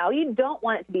answer is no. You don't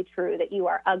want it to be true that you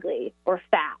are ugly or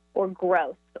fat or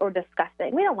gross or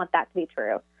disgusting. We don't want that to be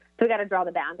true. So we got to draw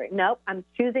the boundary. Nope, I'm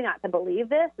choosing not to believe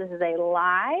this. This is a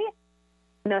lie.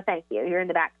 No, thank you. You're in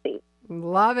the back seat.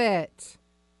 Love it.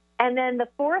 And then the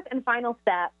fourth and final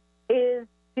step is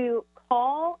to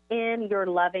call in your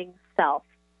loving self.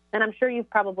 And I'm sure you've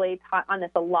probably taught on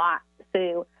this a lot,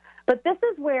 Sue. But this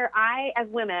is where as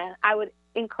women, I would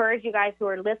encourage you guys who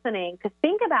are listening to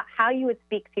think about how you would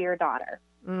speak to your daughter.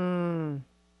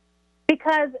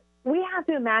 Because we have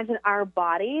to imagine our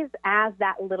bodies as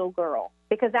that little girl.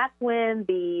 Because that's when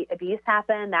the abuse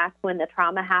happened. That's when the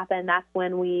trauma happened. That's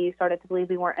when we started to believe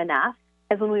we weren't enough,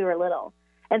 is when we were little.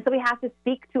 And so we have to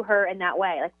speak to her in that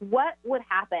way. Like, what would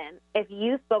happen if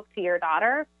you spoke to your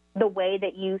daughter the way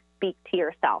that you speak to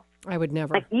yourself? I would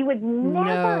never. Like, you would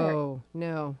never.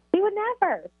 No. You would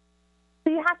never.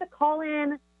 So you have to call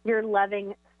in your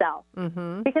loving self.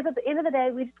 Because at the end of the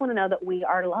day, we just want to know that we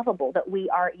are lovable, that we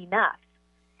are enough.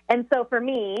 And so for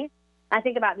me, I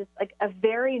think about just like a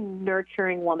very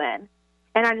nurturing woman.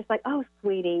 And I'm just like, oh,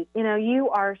 sweetie, you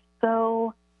are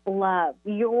so loved.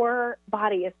 Your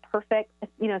body is perfect.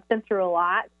 It's been through a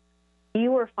lot.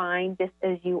 You are fine just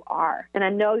as you are. And I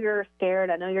know you're scared.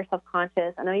 I know you're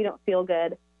self-conscious. I know you don't feel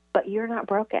good, but you're not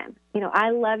broken.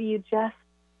 I love you just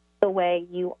the way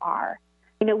you are.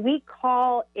 We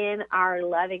call in our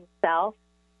loving self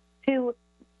to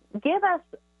give us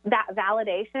that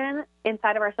validation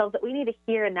inside of ourselves that we need to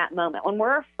hear in that moment. When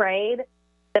we're afraid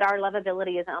that our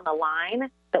lovability isn't on the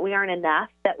line, that we aren't enough,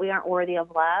 that we aren't worthy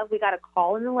of love, we got to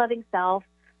call in the loving self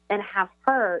and have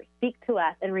her speak to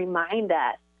us and remind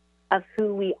us of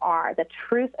who we are, the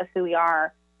truth of who we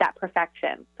are, that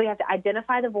perfection. So we have to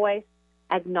identify the voice,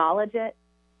 acknowledge it,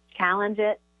 challenge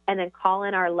it, and then call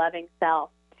in our loving self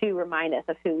to remind us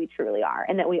of who we truly are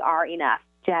and that we are enough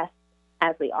just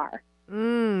as we are.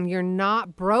 You're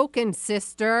not broken,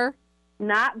 sister.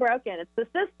 Not broken. It's the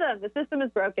system. The system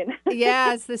is broken.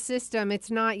 Yeah, it's the system.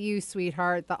 It's not you,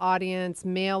 sweetheart. The audience,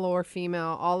 male or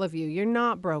female, all of you. You're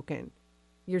not broken.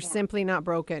 You're simply not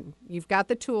broken. You've got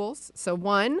the tools. So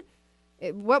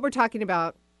what we're talking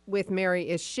about with Mary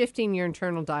is shifting your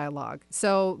internal dialogue.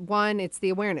 So one, it's the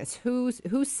awareness. Who's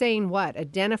saying what?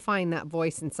 Identifying that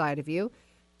voice inside of you.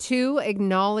 Two,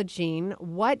 acknowledging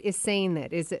what is saying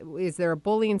that. Is there a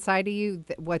bully inside of you?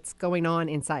 What's going on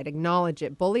inside? Acknowledge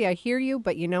it. Bully, I hear you,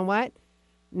 but you know what?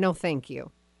 No, thank you.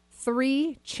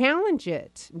 Three, challenge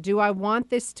it. Do I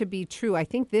want this to be true? I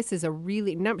think this is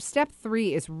step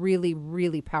 3 is really,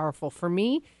 really powerful. For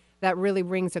me, that really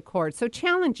rings a chord. So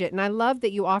challenge it. And I love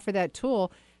that you offer that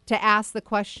tool to ask the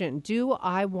question, do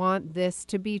I want this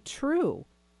to be true?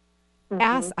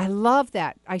 Ask. I love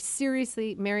that. I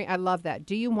seriously, Mary, I love that.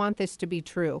 Do you want this to be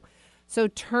true? So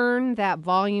turn that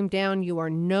volume down. You are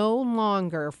no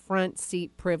longer front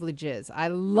seat privileges. I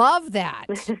love that.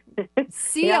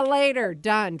 See you later.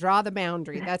 Done. Draw the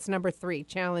boundary. That's number 3.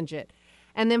 Challenge it.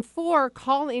 And then 4,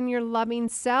 call in your loving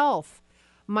self.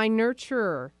 My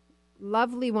nurturer,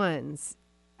 lovely ones.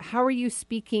 How are you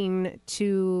speaking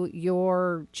to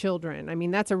your children? I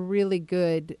mean, that's a really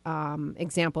good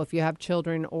example if you have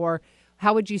children. Or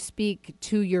how would you speak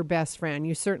to your best friend?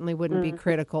 You certainly wouldn't be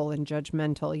critical and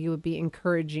judgmental. You would be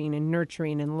encouraging and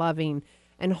nurturing and loving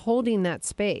and holding that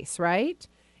space, right?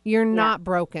 You're not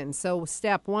broken. So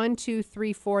step 1, 2,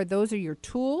 3, 4, those are your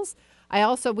tools.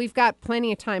 We've got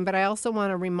plenty of time, but I also want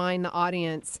to remind the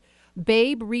audience,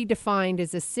 Babe Redefined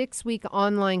is a 6-week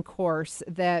online course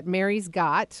that Mary's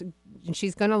got, and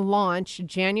she's going to launch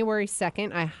January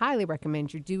 2nd. I highly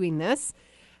recommend you doing this.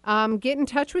 Get in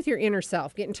touch with your inner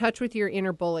self. Get in touch with your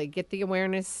inner bully. Get the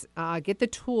awareness. Get the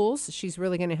tools. She's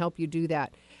really going to help you do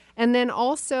that. And then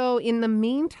also, in the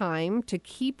meantime, to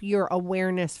keep your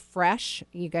awareness fresh,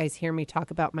 you guys hear me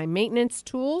talk about my maintenance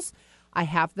tools. I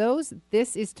have those.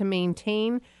 This is to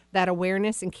maintain that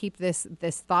awareness and keep this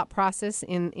thought process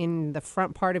in the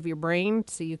front part of your brain.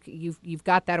 So you've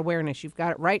got that awareness. You've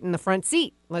got it right in the front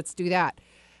seat. Let's do that.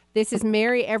 This is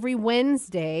Mary every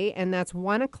Wednesday, and that's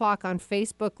 1 o'clock on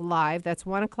Facebook Live. That's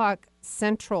 1 o'clock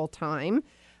Central Time.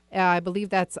 I believe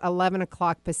that's 11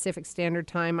 o'clock Pacific Standard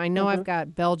Time. I know I've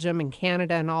got Belgium and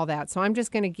Canada and all that. So I'm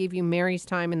just going to give you Mary's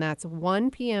time, and that's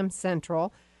 1 p.m.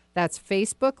 Central. That's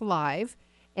Facebook Live.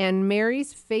 And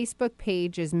Mary's Facebook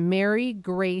page is Mary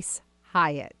Grace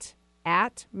Hyatt,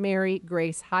 at Mary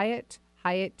Grace Hyatt.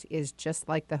 Hyatt is just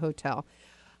like the hotel.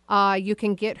 You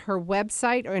can get her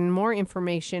website and more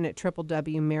information at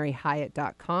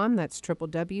www.maryhyatt.com. That's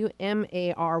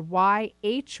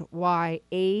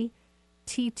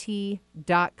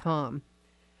www.maryhyatt.com.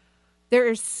 There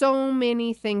are so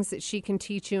many things that she can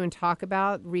teach you and talk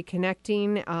about.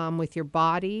 Reconnecting with your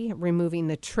body, removing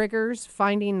the triggers,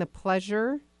 finding the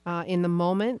pleasure in the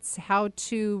moments, how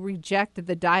to reject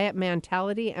the diet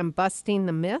mentality and busting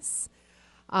the myths.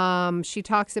 She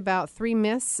talks about 3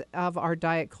 myths of our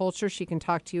diet culture. She can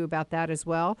talk to you about that as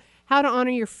well. How to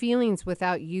honor your feelings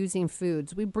without using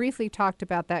foods. We briefly talked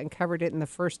about that and covered it in the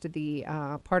first of the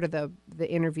part of the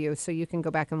interview, so you can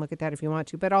go back and look at that if you want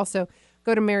to. But also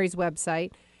go to Mary's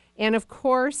website. And, of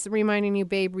course, reminding you,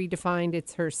 Babe Redefined,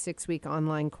 it's her 6-week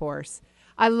online course.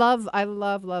 I love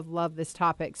this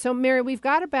topic. So, Mary, we've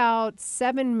got about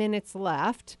 7 minutes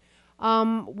left.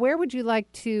 Where would you like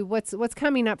to? What's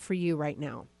coming up for you right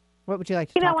now? What would you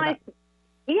like to talk about?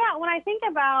 When I think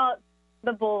about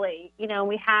the bully,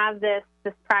 we have this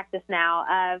practice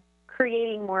now of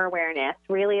creating more awareness,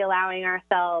 really allowing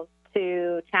ourselves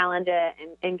to challenge it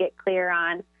and get clear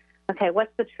on, okay,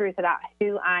 what's the truth about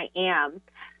who I am?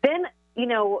 Then,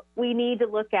 we need to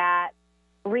look at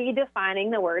redefining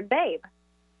the word babe.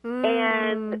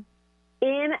 And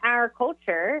in our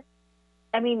culture,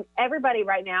 I mean, everybody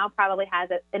right now probably has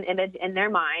an image in their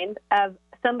mind of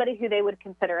somebody who they would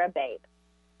consider a babe.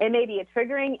 It may be a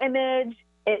triggering image.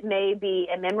 It may be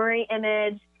a memory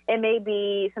image. It may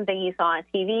be something you saw on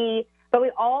TV. But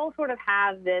we all sort of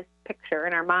have this picture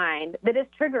in our mind that is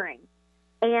triggering.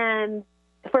 And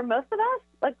for most of us,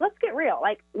 let's get real.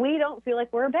 We don't feel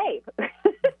like we're a babe.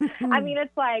 I mean,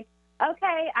 it's like,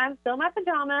 okay, I'm still in my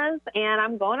pajamas, and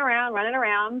I'm going around, running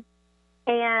around,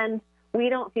 and we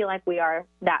don't feel like we are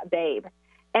that babe.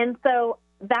 And so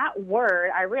that word,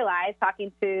 I realized,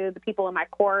 talking to the people in my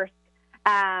course,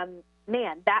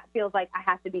 that feels like I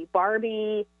have to be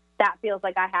Barbie. That feels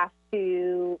like I have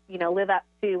to, live up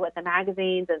to what the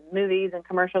magazines and movies and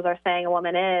commercials are saying a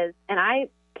woman is. And I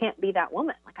can't be that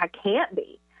woman. I can't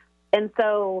be. And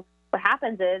so what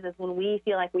happens is when we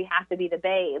feel like we have to be the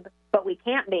babe, but we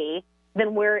can't be,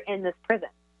 then we're in this prison.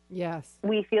 Yes.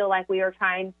 We feel like we are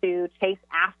trying to chase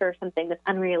after something that's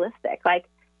unrealistic.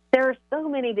 There are so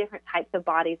many different types of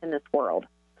bodies in this world,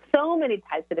 so many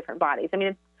types of different bodies. I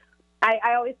mean,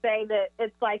 I always say that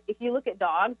it's like if you look at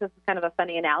dogs, this is kind of a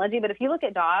funny analogy, but if you look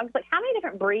at dogs, how many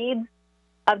different breeds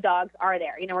of dogs are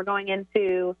there? We're going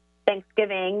into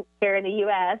Thanksgiving here in the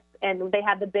U.S., and they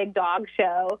have the big dog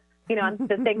show, on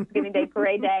the Thanksgiving Day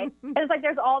parade day. And it's like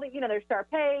there's all the, there's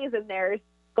Shar-Peis and there's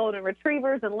Golden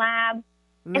Retrievers and Labs.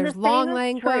 And there's long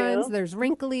leg ones, there's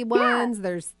wrinkly ones,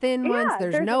 there's thin ones,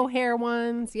 there's no hair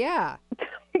ones. Yeah.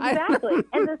 Exactly.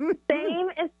 And the same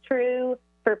is true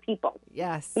for people.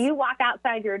 Yes. You walk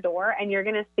outside your door and you're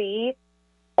going to see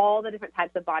all the different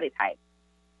types of body types.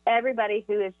 Everybody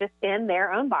who is just in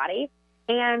their own body.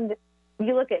 And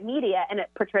you look at media and it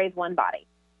portrays one body.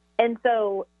 And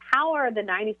so how are the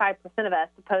 95% of us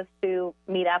supposed to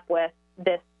meet up with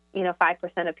this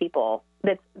 5% of people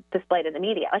that's displayed in the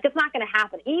media. Like, it's not going to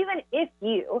happen. Even if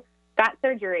you got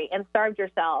surgery and starved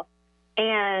yourself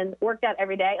and worked out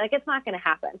every day, like, it's not going to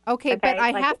happen. Okay, but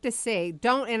I have to say,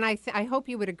 I hope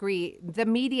you would agree, the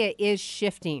media is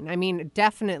shifting. I mean,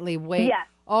 definitely Yes.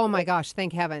 Oh my gosh,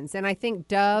 thank heavens. And I think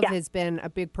Dove has been a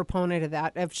big proponent of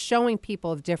that, of showing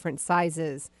people of different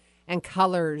sizes and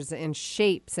colors and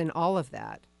shapes and all of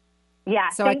that. Yeah.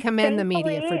 So I commend the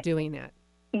media for doing it.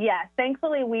 Yes.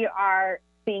 Thankfully, we are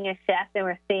seeing a shift, and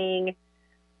we're seeing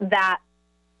that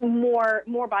more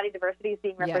body diversity is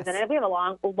being represented. Yes. We have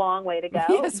a long way to go.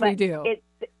 Yes, but we do.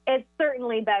 It's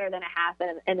certainly better than it has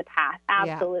been in the past.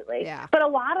 Absolutely. Yeah. But a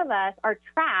lot of us are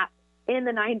trapped in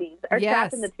the 90s or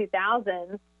trapped in the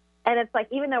 2000s. And it's like,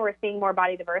 even though we're seeing more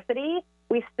body diversity,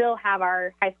 we still have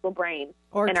our high school brain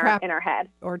in our head.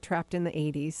 Or trapped in the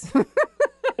 80s.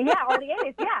 Yeah, or the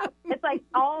 80s, yeah. It's like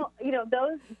all,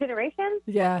 those generations,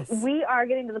 yes. We are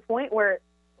getting to the point where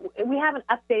we haven't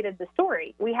updated the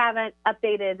story. We haven't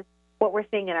updated what we're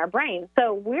seeing in our brain.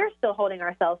 So we're still holding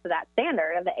ourselves to that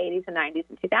standard of the 80s and 90s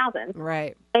and 2000s.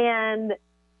 Right. And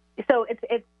so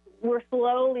we're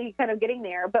slowly kind of getting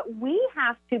there, but we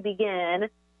have to begin,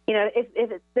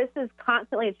 this is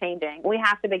constantly changing. We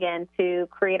have to begin to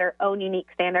create our own unique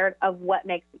standard of what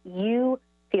makes you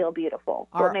feel beautiful.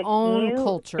 Our own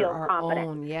culture, feel our confident.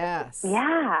 own, yes.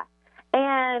 Yeah.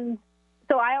 And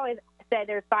so I always say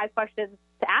there's 5 questions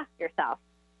to ask yourself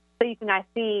so you can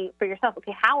see for yourself,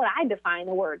 okay, how would I define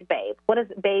the word babe? What does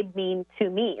babe mean to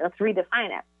me? Let's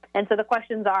redefine it. And so the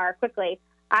questions are, quickly,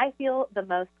 I feel the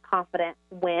most confident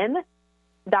when ...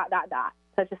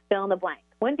 So just fill in the blank.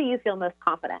 When do you feel most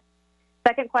confident?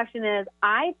 Second question is,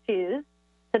 I choose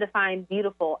to define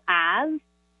beautiful as ...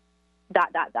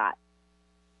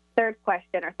 Third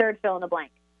question, or third fill in the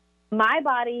blank. My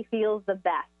body feels the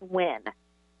best when ...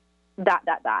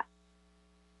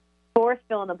 Fourth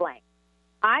fill in the blank.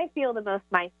 I feel the most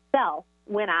myself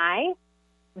when I ...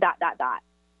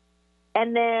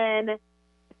 And then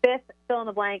fifth fill in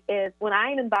the blank is, when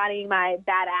I am embodying my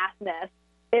badassness,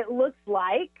 it looks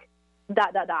like ...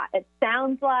 It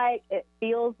sounds like, it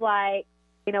feels like,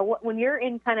 when you're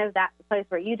in kind of that place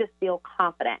where you just feel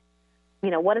confident,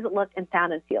 what does it look and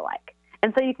sound and feel like?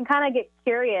 And so you can kind of get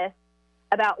curious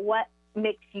about what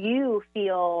makes you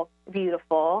feel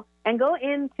beautiful and go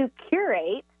in to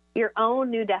curate your own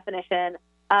new definition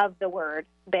of the word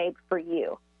babe for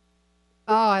you.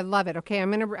 Oh, I love it. Okay,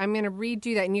 I'm gonna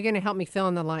redo that, and you're gonna help me fill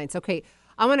in the lines. Okay,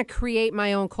 I want to create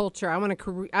my own culture. I want to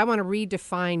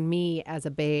redefine me as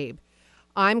a babe.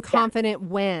 I'm confident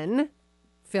when,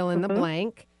 fill in the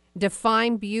blank.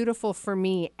 Define beautiful for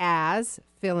me as,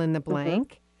 fill in the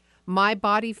blank. My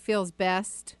body feels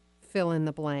best, fill in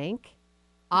the blank.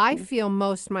 I feel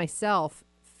most myself,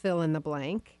 fill in the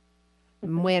blank.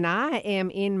 When I am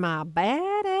in my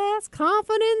badass,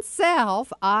 confident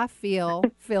self, I feel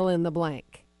fill in the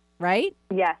blank. Right?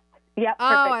 Yes. Yep.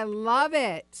 Oh, Perfect. I love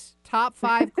it. Top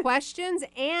 5 questions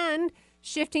and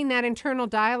shifting that internal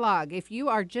dialogue. If you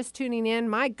are just tuning in,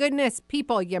 my goodness,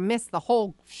 people, you missed the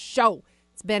whole show.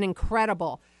 It's been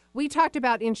incredible. We talked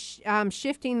about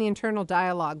shifting the internal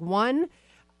dialogue. 1,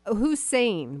 who's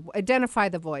saying? Identify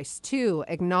the voice. 2,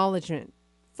 acknowledgement.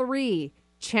 3,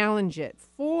 challenge it.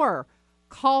 4,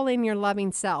 call in your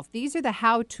loving self. These are the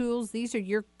how tools. These are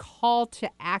your call to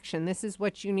action. This is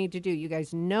what you need to do. You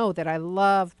guys know that I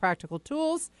love practical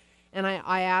tools. And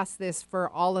I ask this for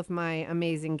all of my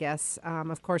amazing guests,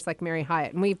 of course, like Mary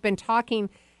Hyatt. And we've been talking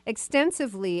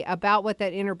extensively about what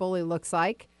that inner bully looks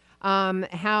like,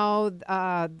 how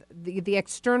the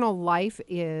external life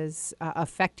is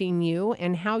affecting you,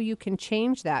 and how you can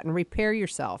change that and repair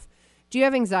yourself. Do you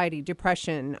have anxiety,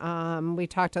 depression? We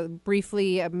talked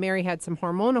briefly, Mary had some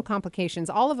hormonal complications.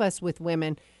 All of us with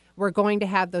women, we're going to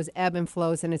have those ebb and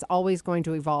flows, and it's always going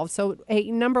to evolve. So, hey,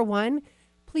 number 1,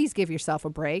 please give yourself a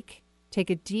break. Take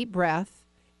a deep breath.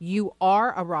 You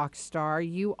are a rock star.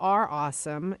 You are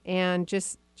awesome. And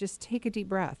just take a deep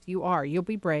breath. You'll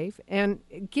be brave. And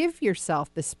give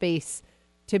yourself the space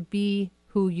to be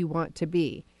who you want to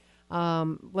be.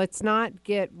 Let's not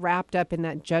get wrapped up in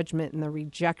that judgment and the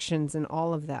rejections and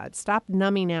all of that. Stop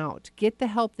numbing out. Get the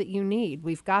help that you need.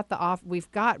 We've got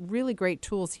really great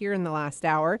tools here in the last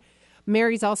hour.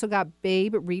 Mary's also got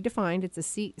Babe Redefined. It's a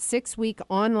 6-week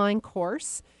online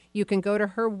course. You can go to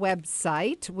her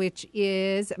website, which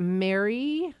is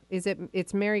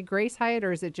it's Mary Grace Hyatt,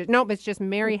 or is it just, no, it's just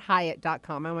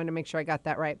maryhyatt.com. I want to make sure I got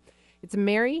that right. It's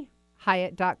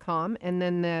maryhyatt.com. And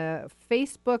then the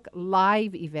Facebook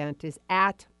Live event is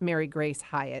at Mary Grace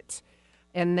Hyatt.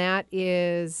 And that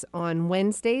is on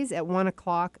Wednesdays at 1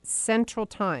 o'clock Central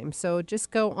Time. So just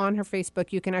go on her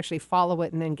Facebook. You can actually follow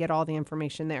it and then get all the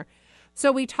information there.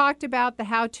 So we talked about the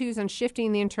how-tos on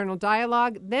shifting the internal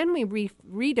dialogue. Then we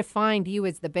redefined you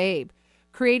as the babe.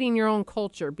 Creating your own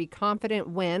culture. Be confident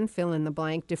when, fill in the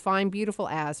blank. Define beautiful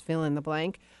as, fill in the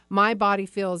blank. My body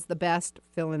feels the best,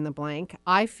 fill in the blank.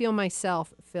 I feel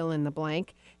myself, fill in the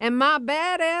blank. And my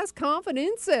badass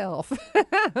confident self,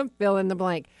 fill in the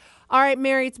blank. All right,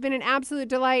 Mary, it's been an absolute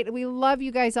delight. We love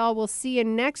you guys all. We'll see you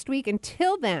next week.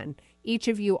 Until then, each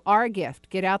of you are a gift.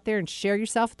 Get out there and share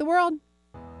yourself with the world.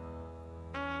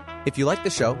 If you like the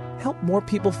show, help more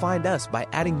people find us by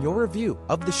adding your review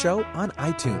of the show on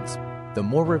iTunes. The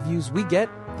more reviews we get,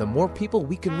 the more people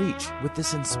we can reach with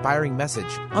this inspiring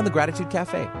message on the Gratitude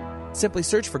Cafe. Simply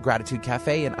search for Gratitude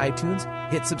Cafe in iTunes,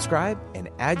 hit subscribe, and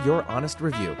add your honest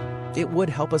review. It would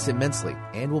help us immensely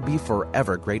and we'll be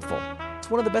forever grateful. It's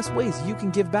one of the best ways you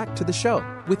can give back to the show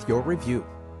with your review.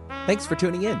 Thanks for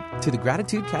tuning in to the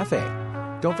Gratitude Cafe.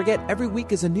 Don't forget, every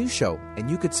week is a new show, and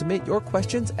you could submit your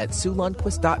questions at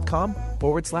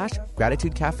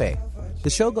SueLundquist.com/Gratitude Cafe. The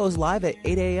show goes live at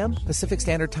 8 a.m. Pacific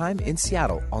Standard Time in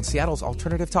Seattle on Seattle's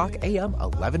Alternative Talk AM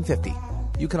 1150.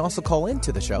 You can also call in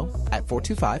to the show at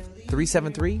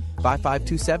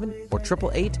 425-373-5527 or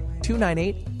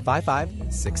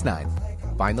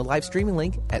 888-298-5569. Find the live streaming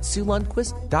link at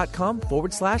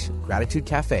SueLundquist.com/Gratitude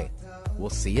Cafe.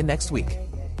 We'll see you next week.